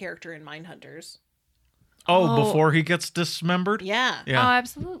about his character in Mindhunters. Oh, Oh. before he gets dismembered? Yeah. Oh, Yeah.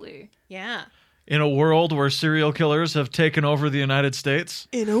 absolutely. Yeah. In a world where serial killers have taken over the United States.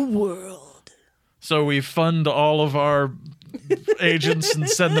 In a world. So we fund all of our agents and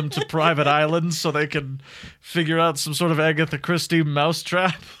send them to private islands so they can figure out some sort of Agatha Christie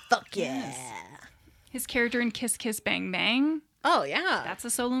mousetrap. Fuck yeah. His character in Kiss Kiss Bang Bang, Oh, yeah. that's a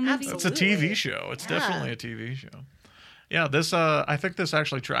solo movie. It's a Absolutely. TV show. It's Yeah. definitely a TV show. Yeah, this I think this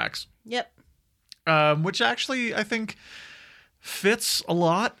actually tracks. Yep. Which actually I think fits a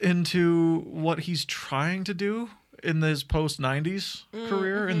lot into what he's trying to do in his post 90s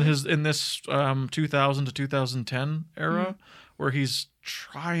career, in this 2000 to 2010 era, where he's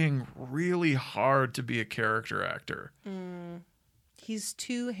trying really hard to be a character actor. He's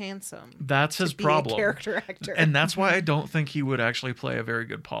too handsome. That's his to be problem. a character actor. And that's why I don't think he would actually play a very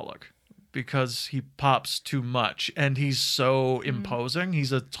good Pollock, because he pops too much and he's so imposing.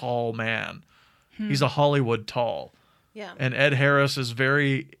 He's a tall man. He's a Hollywood tall. yeah. And Ed Harris is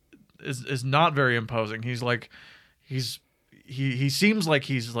is not very imposing. He's like he seems like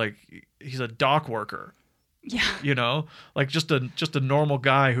he's a dock worker, Yeah. you know? Like just a normal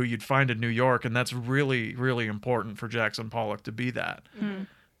guy who you'd find in New York, and that's really really important for Jackson Pollock to be that.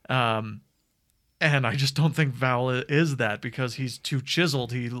 And I just don't think Val is that, because he's too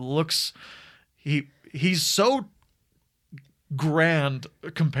chiseled. He's so grand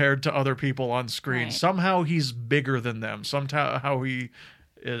compared to other people on screen. Right. Somehow he's bigger than them. Somehow he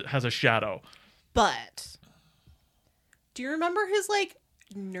has a shadow. But do you remember his like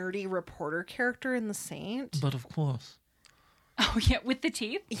nerdy reporter character in The Saint? But of course. Oh, yeah, with the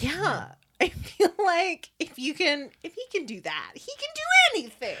teeth? Yeah. I feel like if he can do that, he can do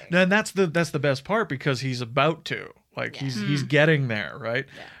anything. And that's the best part, because he's about to. Like he's getting there, right?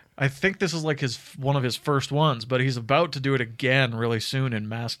 Yeah. I think this is like one of his first ones, but he's about to do it again really soon in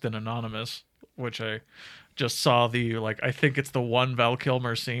Masked and Anonymous, which I just saw I think it's the one Val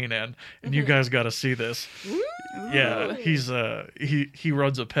Kilmer scene, and you guys got to see this. Yeah, he's he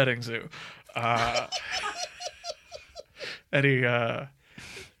runs a petting zoo, and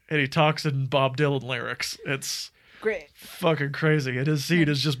he talks in Bob Dylan lyrics. It's Great. fucking crazy. And his scene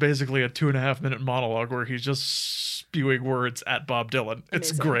is just basically a 2.5 minute monologue where he's just spewing words at Bob Dylan.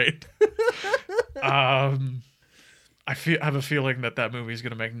 It's Amazing. great. I have a feeling that movie's going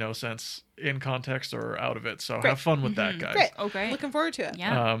to make no sense in context or out of it. So have fun with that, guys. Great. Oh, great. Looking forward to it.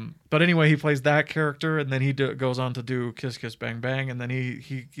 Yeah. But anyway, he plays that character, and then he goes on to do Kiss Kiss Bang Bang, and then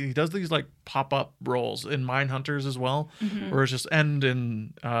he does these like pop up roles in Mindhunters as well, where it's just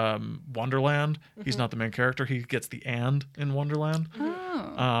in Wonderland. He's not the main character; he gets the and in Wonderland.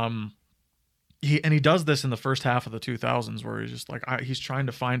 Oh. He does this in the first half of the 2000s, where he's just like he's trying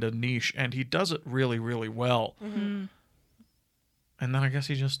to find a niche, and he does it really really well. And then I guess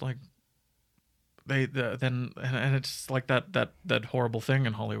he just like. And it's like that horrible thing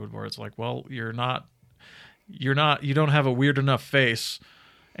in Hollywood where it's like, well, you don't have a weird enough face,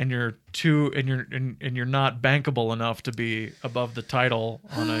 and you're not bankable enough to be above the title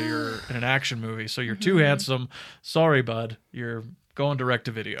you're in an action movie, so you're too handsome. Sorry, bud, you're going direct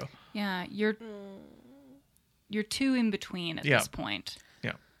to video. Yeah, you're too in between at Yeah. this point.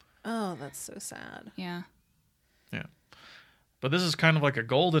 Yeah, Oh, that's so sad. Yeah. yeah. But this is kind of like a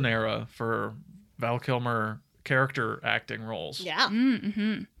golden era for Val Kilmer character acting roles. Yeah.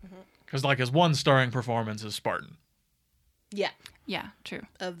 Mm-hmm. Because like his one starring performance is Spartan. Yeah. Yeah, true.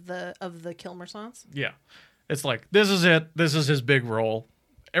 Of the Kilmer songs. Yeah. It's like, this is it. This is his big role.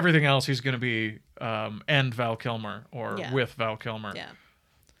 Everything else he's going to be and Val Kilmer or Yeah. with Val Kilmer. Yeah.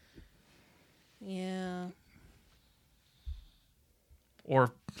 Yeah.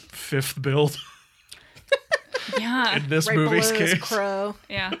 Or fifth build Yeah. in this Right movie's below is case. Crow.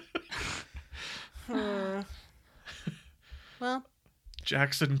 Yeah. Well,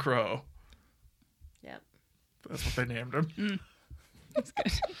 Jackson Crow. yep. That's what they named him. That's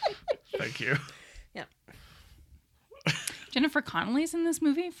good. Thank you. Yep. Jennifer Connelly's in this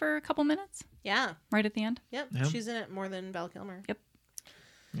movie for a couple minutes, Yeah. right at the end. Yep. Yep. She's in it more than Val Kilmer. Yep.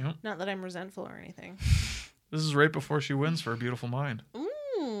 Yep. Not that I'm resentful or anything. This is right before she wins for A Beautiful Mind.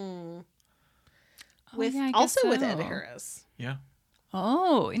 Ooh. Oh, With yeah, I guess also with Ed so. Harris. Yeah.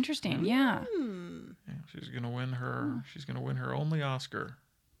 Oh, interesting. Yeah. Hmm. Yeah, she's gonna win her. She's gonna win her only Oscar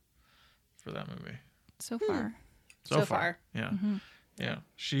for that movie So far. So far. Yeah, Mm-hmm. yeah.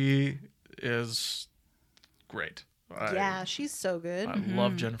 She is great. Yeah, she's so good. I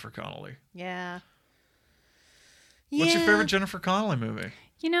love Jennifer Connelly. Yeah. What's your Yeah. favorite Jennifer Connelly movie?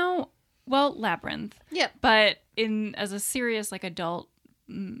 You know, well, Labyrinth. Yep. But as a serious like adult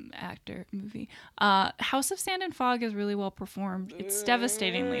actor movie, House of Sand and Fog is really well performed. It's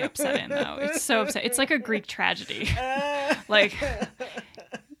devastatingly upsetting though. It's so upset. It's like a Greek tragedy. Like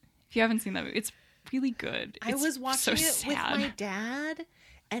if you haven't seen that movie, it's really good. I It's was watching so it sad. with my dad,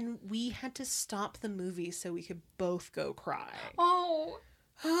 and we had to stop the movie so we could both go cry. Oh,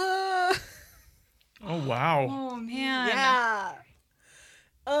 Oh wow! oh man. Yeah.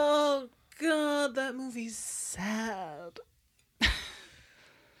 Oh god, that movie's sad.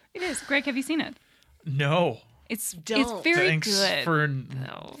 It is. Greg, have you seen it? No. It's Don't. very Thanks good.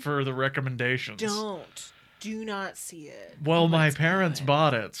 for the recommendations. Don't. Do not see it. Well, my it's parents good.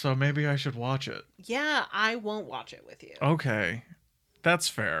 bought it, so maybe I should watch it. Yeah, I won't watch it with you. Okay, that's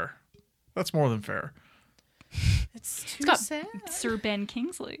fair. That's more than fair. It's too It's got sad. Sir Ben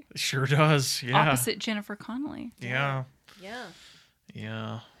Kingsley It sure does. Yeah. opposite Jennifer Connelly. Yeah. Yeah.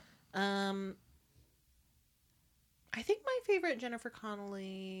 Yeah. I think my favorite Jennifer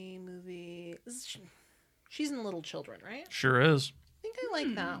Connelly movie is she's in Little Children, right? Sure is. I think I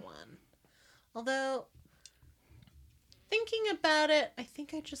like that one. Although thinking about it, I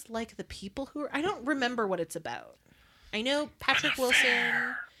think I just like the people who are I don't remember what it's about. I know Patrick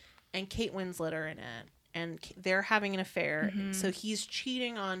Wilson and Kate Winslet are in it, and they're having an affair. So he's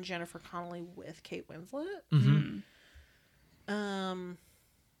cheating on Jennifer Connelly with Kate Winslet. Mm-hmm.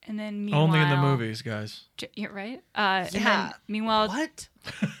 And then meanwhile, Only in the movies, guys. You're right. And then Yeah. meanwhile, What?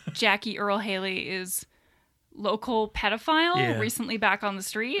 Jackie Earl Haley is local pedophile, Yeah. recently back on the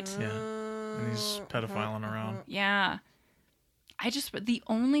street. Yeah. And he's pedophiling around. Yeah. The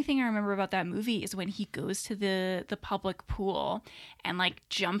only thing I remember about that movie is when he goes to the public pool and like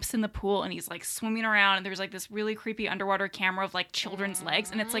jumps in the pool and he's like swimming around and there's like this really creepy underwater camera of like children's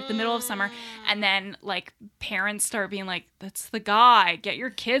legs and it's like the middle of summer and then like parents start being like, that's the guy, get your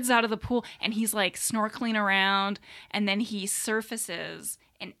kids out of the pool, and he's like snorkeling around and then he surfaces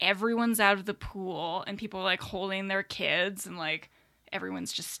and everyone's out of the pool and people are like holding their kids and like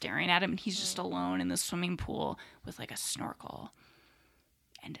everyone's just staring at him and he's just alone in the swimming pool with like a snorkel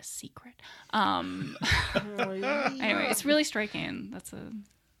and a secret. Anyway, it's really striking. That's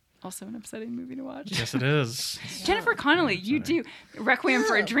also an upsetting movie to watch. Yes, it is. Jennifer Connelly, you do Requiem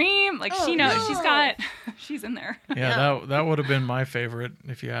for a Dream. Like Oh, she knows no. she's in there. Yeah, that would have been my favorite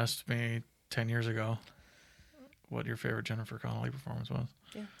if you asked me 10 years ago what your favorite Jennifer Connelly performance was.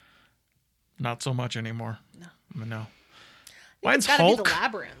 Yeah. Not so much anymore. No. No. It's Mine's gotta Hulk. be The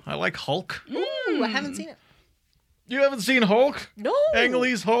Labyrinth. I like Hulk. Ooh, I haven't seen it. You haven't seen Hulk? No. Ang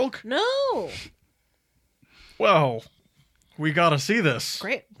Lee's Hulk? No. Well, we got to see this.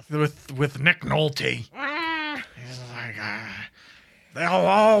 Great. With Nick Nolte. Ah. He's like, they'll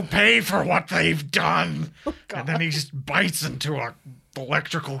all pay for what they've done. Oh, And then he just bites into a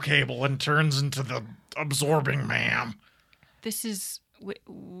electrical cable and turns into the absorbing man. This is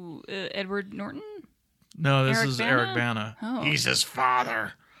Edward Norton. No, this Eric is Bana? Eric Bana. Oh. He's his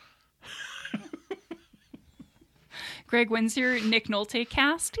father. Greg, when's your Nick Nolte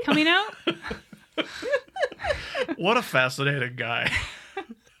cast coming out? What a fascinating guy.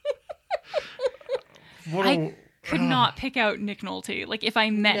 What I could not pick out Nick Nolte. Like if I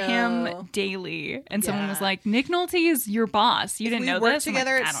met No. him daily and someone was Yeah. like, Nick Nolte is your boss. You didn't we know worked this? I'm like,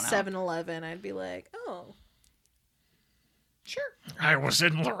 together I at don't know. 7-Eleven, I'd be like, oh, sure. I was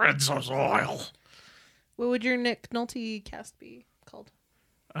in Lorenzo's oil. What would your Nick Nolte cast be called?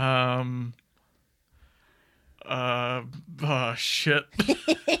 Shit.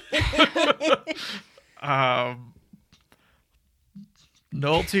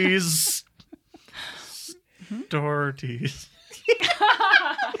 Nolte's Storties.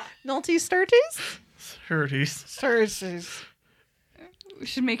 Nolte Sturties? Sturties. Sturties. We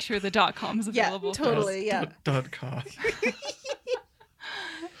should make sure the .com is Yeah, available. totally, yeah. .com.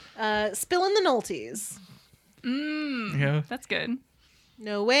 Spillin' the Nolties. Yeah. That's good.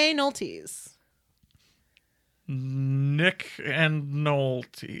 No way, Nolties. Nick and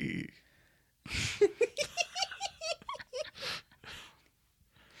Nolte.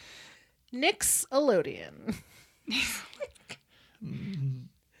 Nix Elodian.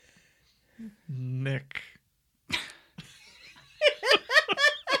 Nick.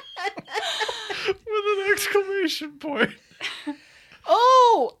 With an exclamation point.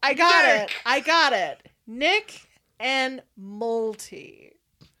 Oh, I got Nick. it. I got it. Nick and Molty.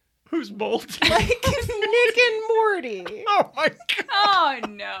 Who's Bolt? Like Nick and Morty. Oh my god. Oh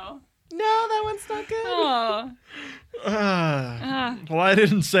no. No, that one's not good. Oh. Well, I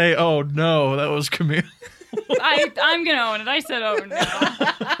didn't say, oh no, that was Camille. I'm gonna own it. I said, oh no.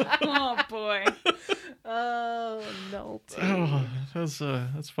 Oh boy. Oh, no. Oh,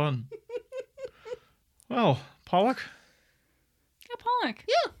 that's fun. Well, Pollock? Yeah, Pollock.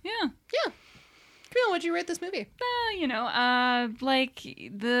 Yeah. Yeah. Yeah. Camille, what'd you rate this movie? Like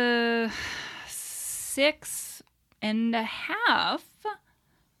the 6.5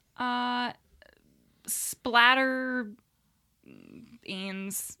 splatter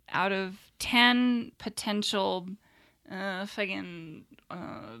beans out of 10 potential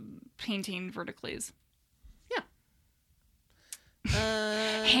painting verticals.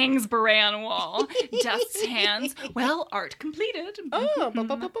 Hangs beret on wall. Dusts hands. Well, art completed. Oh,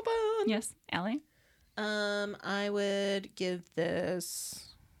 ba-ba-ba-ba-ba. Yes, Allie? I would give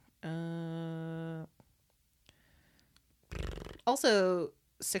this also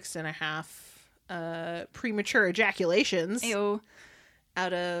 6.5 premature ejaculations Ayo.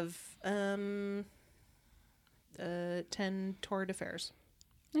 out of 10 torrid affairs.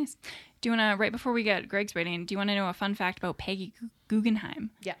 Nice. Do you want to, right before we get Greg's rating, do you want to know a fun fact about Peggy Guggenheim?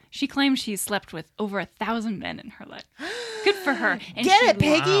 Yeah. She claims she slept with over 1,000 men in her life. Good for her. And Get she it,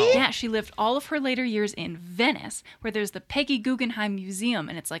 Peggy? Wow. Yeah, she lived all of her later years in Venice, where there's the Peggy Guggenheim Museum,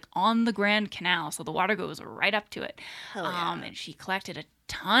 and it's like on the Grand Canal, so the water goes right up to it. Hell yeah. And she collected a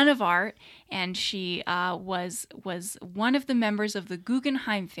ton of art, and she was one of the members of the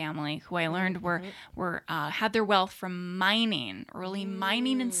Guggenheim family, who I learned were had their wealth from mining, early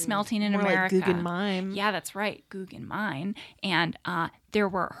mining and smelting in More America. like Guggenheim. Yeah, that's right, Guggenheim. And there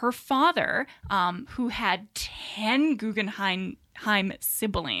were her father, who had 10 Guggenheim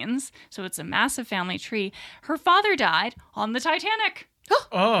siblings, so it's a massive family tree. Her father died on the Titanic,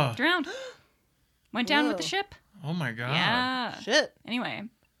 Oh. drowned, went down with the Whoa. ship. Oh my god. Yeah. Shit. Anyway,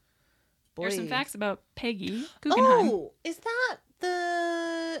 Boy. here's some facts about Peggy Guggenheim. Oh, is that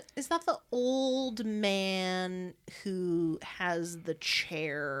the old man who has the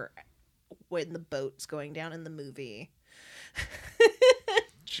chair when the boat's going down in the movie?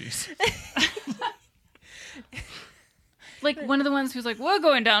 Jeez. Like one of the ones who's like, we're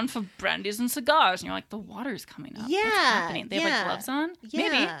going down for brandies and cigars, and you're like, the water's coming up. What's Yeah, happening? They have yeah. like gloves on. Yeah.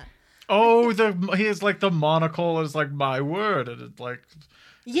 Maybe. Oh, he has like the monocle is like my word, and it like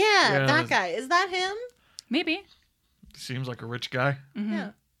Yeah, Yeah, that guy. Is that him? Maybe. seems like a rich guy. Mhm.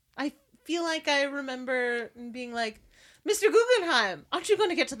 Yeah. I feel like I remember being like, Mr. Guggenheim, aren't you going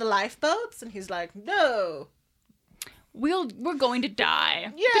to get to the lifeboats? And he's like, no. We're going to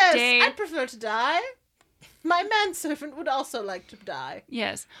die. Yes, Good day. I'd prefer to die. My manservant would also like to die.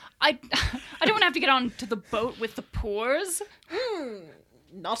 Yes. I don't want to have to get on to the boat with the poors.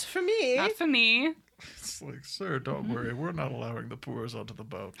 Not for me. Not for me. It's like, sir, don't worry, we're not allowing the poors onto the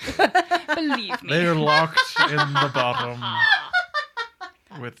boat. Believe me. They are locked in the bottom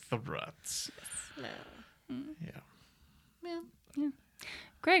with the rats. No. Yeah. Yeah.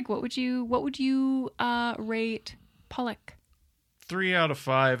 Greg, what would you rate Pollock? 3 out of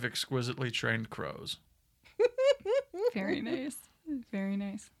 5 exquisitely trained crows. Very nice. Very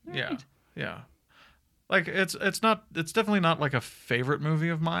nice. All Yeah. right. Yeah. Like it's definitely not like a favorite movie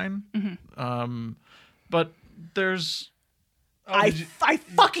of mine. But there's I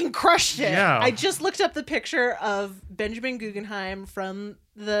fucking crushed it. Yeah. I just looked up the picture of Benjamin Guggenheim from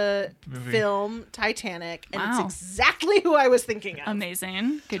the Movie. film Titanic, and Wow. it's exactly who I was thinking of.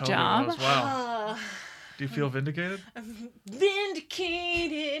 Amazing. Good totally job. was. Wow. Ah, Do you feel vindicated?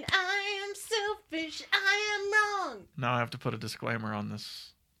 vindicated. I am selfish. I am wrong. Now I have to put a disclaimer on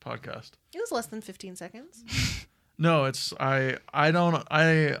this podcast. It was less than 15 seconds. No, it's I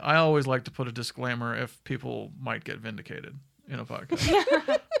always like to put a disclaimer if people might get vindicated in a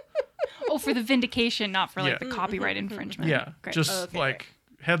podcast. Oh, for the vindication, not for like Yeah. the copyright infringement. Yeah, Great. just Okay, like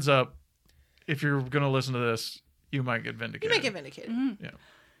heads up, if you're gonna listen to this, you might get You vindicated. may get vindicated.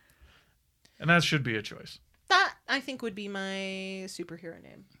 And that should be a choice. That, I think, would be my superhero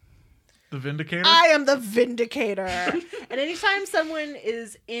name. The Vindicator. I am the Vindicator. And anytime someone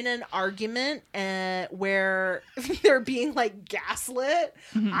is in an argument where they're being like gaslit,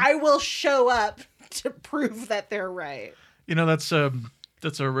 I will show up to prove that they're right. You know that's a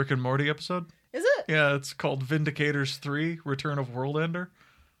Rick and Morty episode. Is it? Yeah, it's called Vindicators 3: Return of World Ender.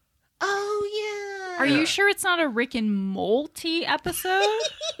 Oh, yeah. Are you sure it's not a Rick and Morty episode?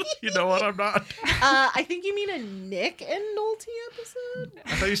 You know what? I'm not. I think you mean a Nick and Nolte episode.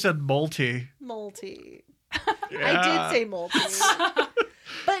 I thought you said multi. Multi. Yeah. I did say multi.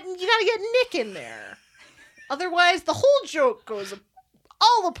 But you gotta get Nick in there. Otherwise, the whole joke goes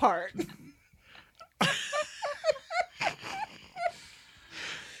all apart.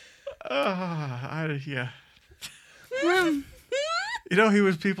 Yeah. You know, he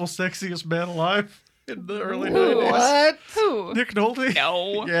was people's sexiest man alive in the early 90s. What? Who? Nick Nolte?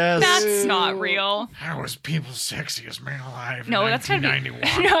 No. Yes. That's not real. I was people's sexiest man alive No, in that's gotta be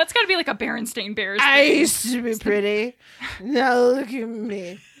 1991. no, it's gotta be like a Berenstain Bears I thing. used to be pretty. Now look at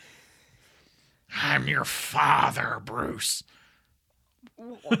me. I'm your father, Bruce.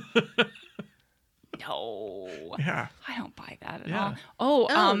 No. Yeah. I don't buy that at Yeah. all.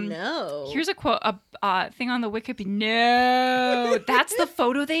 Oh no. Here's a quote, a thing on the Wikipedia. No, that's the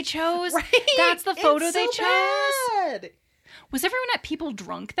photo they chose. Right? That's the photo It's they so chose. bad. Was everyone at People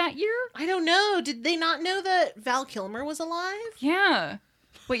Drunk that year? I don't know. Did they not know that Val Kilmer was alive? Yeah.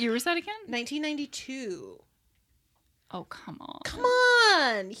 What year was that again? 1992. Oh, come on. Come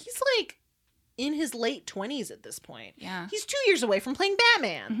on. He's like in his late 20s at this point. Yeah. He's 2 years away from playing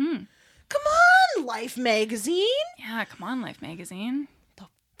Batman. hmm Come on, Life magazine. Yeah, come on, Life magazine.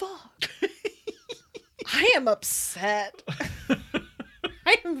 Fuck. I am upset.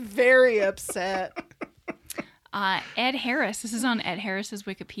 I am very upset. Ed Harris. This is on Ed Harris's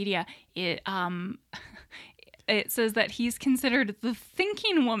Wikipedia. It it says that he's considered the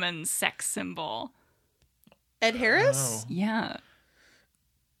thinking woman's sex symbol. Ed Harris? Oh. Yeah.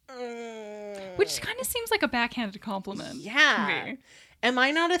 Which kind of seems like a backhanded compliment. Yeah. to me. Am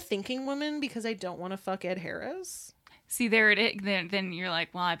I not a thinking woman because I don't want to fuck Ed Harris? See, there it is. Then you're like,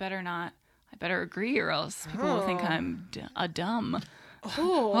 well, I better not. I better agree, or else people will think I'm a dumb.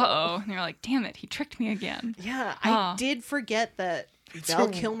 Oh. Uh-oh. And you're like, damn it, he tricked me again. Yeah, Huh. I did forget that Val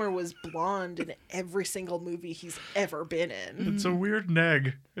Kilmer was blonde in every single movie he's ever been in. It's a weird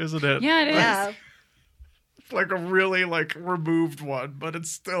neg, isn't it? Yeah, it is. Yeah, It's like a really removed one, but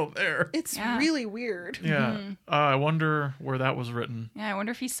it's still there. it's Yeah. really weird. Yeah. I wonder where that was written. Yeah, I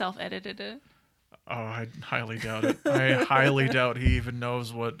wonder if he self-edited it. Oh, I highly doubt it. I highly doubt he even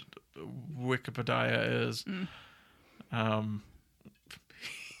knows what Wikipedia is.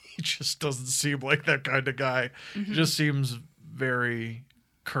 He just doesn't seem like that kind of guy. He just seems very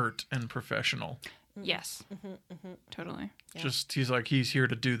curt and professional. Yes. Totally. Yeah. Just he's here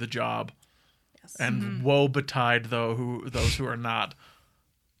to do the job. Yes. And woe betide those who are not.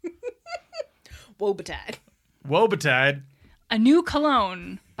 Woe betide. Woe betide. A New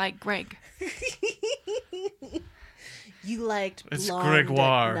Cologne by Greg. You liked It's Blonde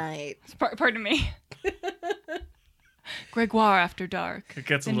Gregoire. at Night. Pardon me. Gregoire After Dark. It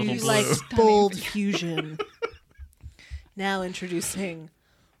gets a The little new blue. Like Stunning bold video. fusion. Now introducing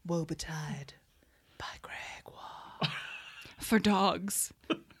Woe betide by Gregoire. For dogs.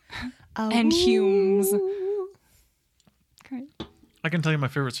 And Humes. Great. I can tell you my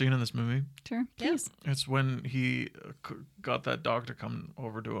favorite scene in this movie. Sure. Yeah. Please. It's when he got that dog to come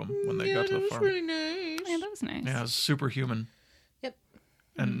over to him when they got to that the was farm. really nice. Yeah, that was nice. Yeah, it was superhuman. Yep.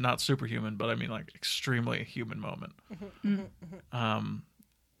 And not superhuman, but I mean extremely human moment. And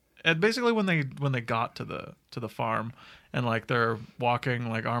basically when they got to the farm and they're walking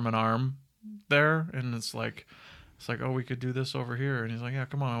arm in arm there, and it's like, oh, we could do this over here, and he's like, yeah,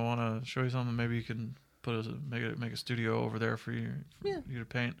 come on, I want to show you something. Maybe you can make a studio over there for you to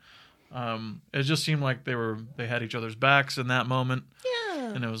paint. It just seemed like they had each other's backs in that moment,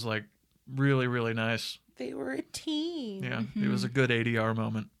 Yeah. and it was really, really nice. They were a team. Yeah, it was a good ADR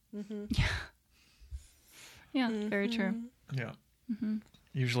moment. Yeah, very true. Yeah.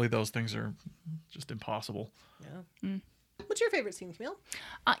 Usually those things are just impossible. Yeah. What's your favorite scene, Camille?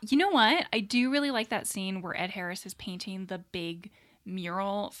 You know what? I do really like that scene where Ed Harris is painting the big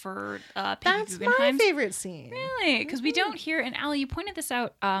mural for Peggy That's my Guggenheim's. favorite scene. Really? Because we don't hear, and Allie, you pointed this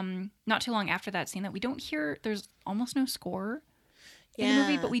out not too long after that scene, that we don't hear, there's almost no score in the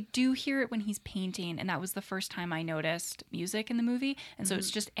movie, but we do hear it when he's painting, and that was the first time I noticed music in the movie. And so it's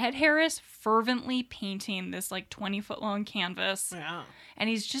just Ed Harris fervently painting this 20-foot long canvas. Yeah. And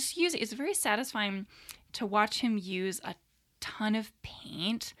he's just it's very satisfying to watch him use a ton of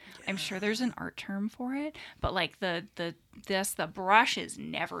paint. I'm sure there's an art term for it, but the brush is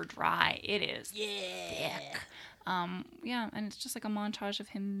never dry. It is thick. Yeah, and it's just a montage of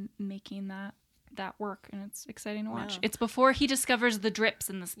him making that work, and it's exciting to watch. Yeah. It's before he discovers the drips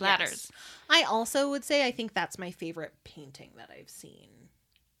and the splatters. Yes. I also would say I think that's my favorite painting that I've seen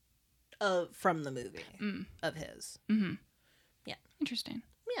from the movie of his. Mm-hmm. Yeah. Interesting.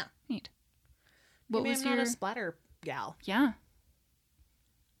 Yeah. Neat. What Maybe was I'm not your? a splatter gal. Yeah.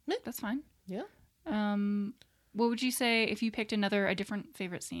 Meh. That's fine. Yeah. What would you say if you picked a different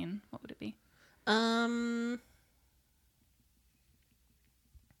favorite scene? What would it be?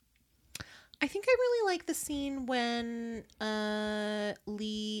 I think I really like the scene when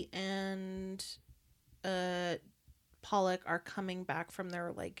Lee and Pollock are coming back from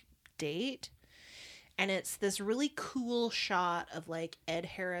their like date, and it's this really cool shot of like Ed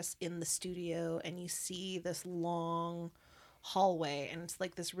Harris in the studio, and you see this long hallway, and it's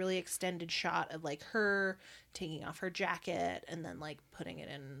like this really extended shot of like her taking off her jacket and then like putting it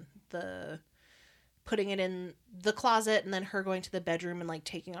in the closet, and then her going to the bedroom and like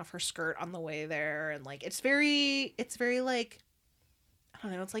taking off her skirt on the way there, and like it's very like, I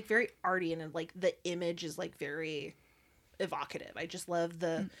don't know, it's like very arty, and like the image is like very evocative. I just love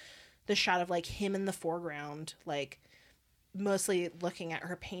the shot of like him in the foreground, like mostly looking at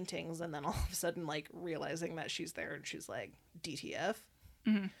her paintings, and then all of a sudden like realizing that she's there, and she's like, DTF.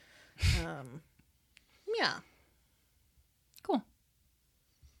 Yeah. Cool.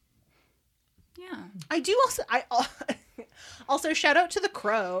 Yeah. I do also shout out to the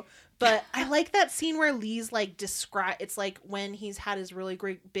Crow, but I like that scene where Lee's like it's like when he's had his really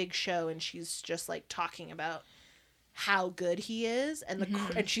great big show, and she's just like talking about how good he is, and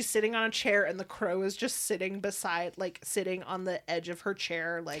and she's sitting on a chair, and the Crow is just sitting on the edge of her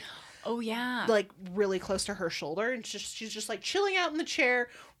chair, like, Oh yeah. like really close to her shoulder, and she's just like chilling out in the chair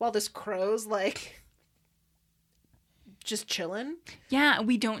while this Crow's like just chilling. Yeah,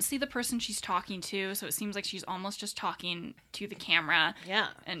 we don't see the person she's talking to, so it seems like she's almost just talking to the camera. Yeah.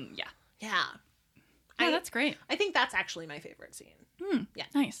 And yeah. Yeah. That's great. I think that's actually my favorite scene. Yeah.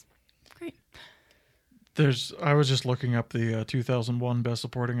 Nice. Great. I was just looking up the 2001 Best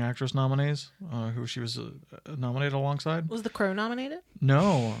Supporting Actress nominees, who she was nominated alongside. Was the Crow nominated?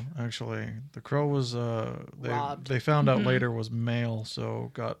 No, actually, the Crow was Robbed. they found out later was male,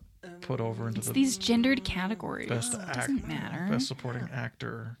 so got put over into the These gendered categories. best It doesn't matter. Best Supporting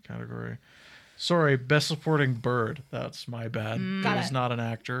Actor category. Sorry, Best Supporting Bird. That's my bad. Got It was it. not an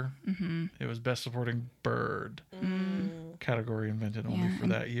actor. It was Best Supporting Bird category, invented only Yeah, for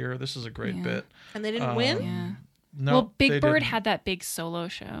that year. This is a great bit. And they didn't win? Yeah. No, Well, they Big Bird didn't. had that big solo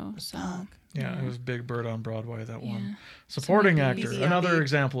show, so Yeah, it was Big Bird on Broadway that Yeah. one. Supporting So actor, maybe- another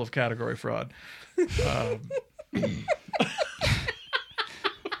example of category fraud.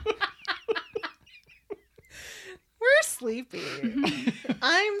 We're sleepy.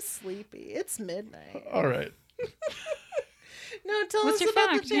 I'm sleepy. It's midnight. All right. No, tell What's us your about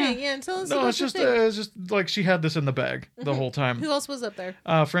fact? the thing. Yeah, tell us No, about it's the just thing. it's just like she had this in the bag the whole time. Who else was up there?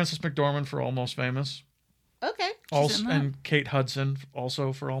 Frances McDormand for Almost Famous. Okay. Also, in that? and Kate Hudson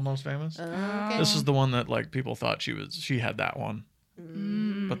also for Almost Famous. Okay. This is the one that like people thought she had that one,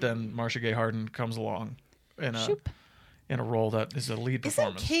 but then Marcia Gay Harden comes along in a role that is a lead Isn't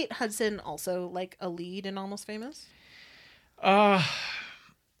performance. Kate Hudson also like a lead in Almost Famous?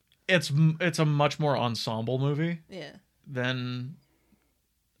 It's a much more ensemble movie Yeah. than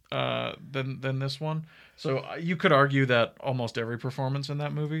this one. So you could argue that almost every performance in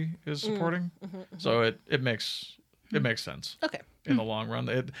that movie is supporting. So it makes sense Okay. in the long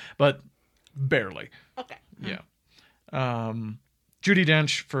run. But barely. Okay. Yeah. Judi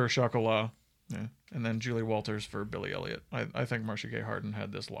Dench for Chocolat. Yeah. And then Julie Walters for Billy Elliot. I think Marcia Gay Harden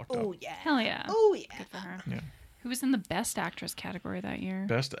had this locked Oh up. yeah. hell yeah. Oh yeah. Good for her. Yeah. Who was in the Best Actress category that year?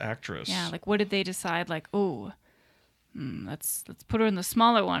 Best actress. Yeah, like what did they decide? Like, let's put her in the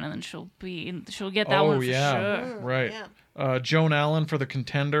smaller one, and then she'll get that one for sure. Right. Yeah. Joan Allen for The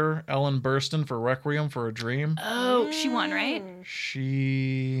Contender. Ellen Burstyn for Requiem for a Dream. Oh, she won, right?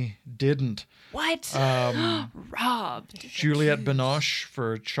 She didn't. What? Robbed. Juliette Binoche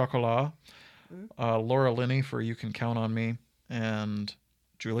for Chocolat. Laura Linney for You Can Count on Me. And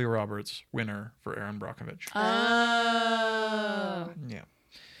Julia Roberts, winner for Erin Brockovich. Oh. Yeah.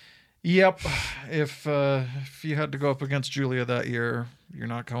 Yep. If you had to go up against Julia that year, you're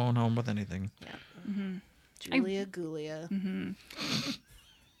not going home with anything. Julia Gulia.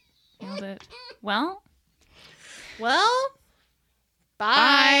 Nailed it. Well, Well,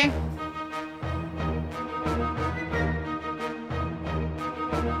 bye.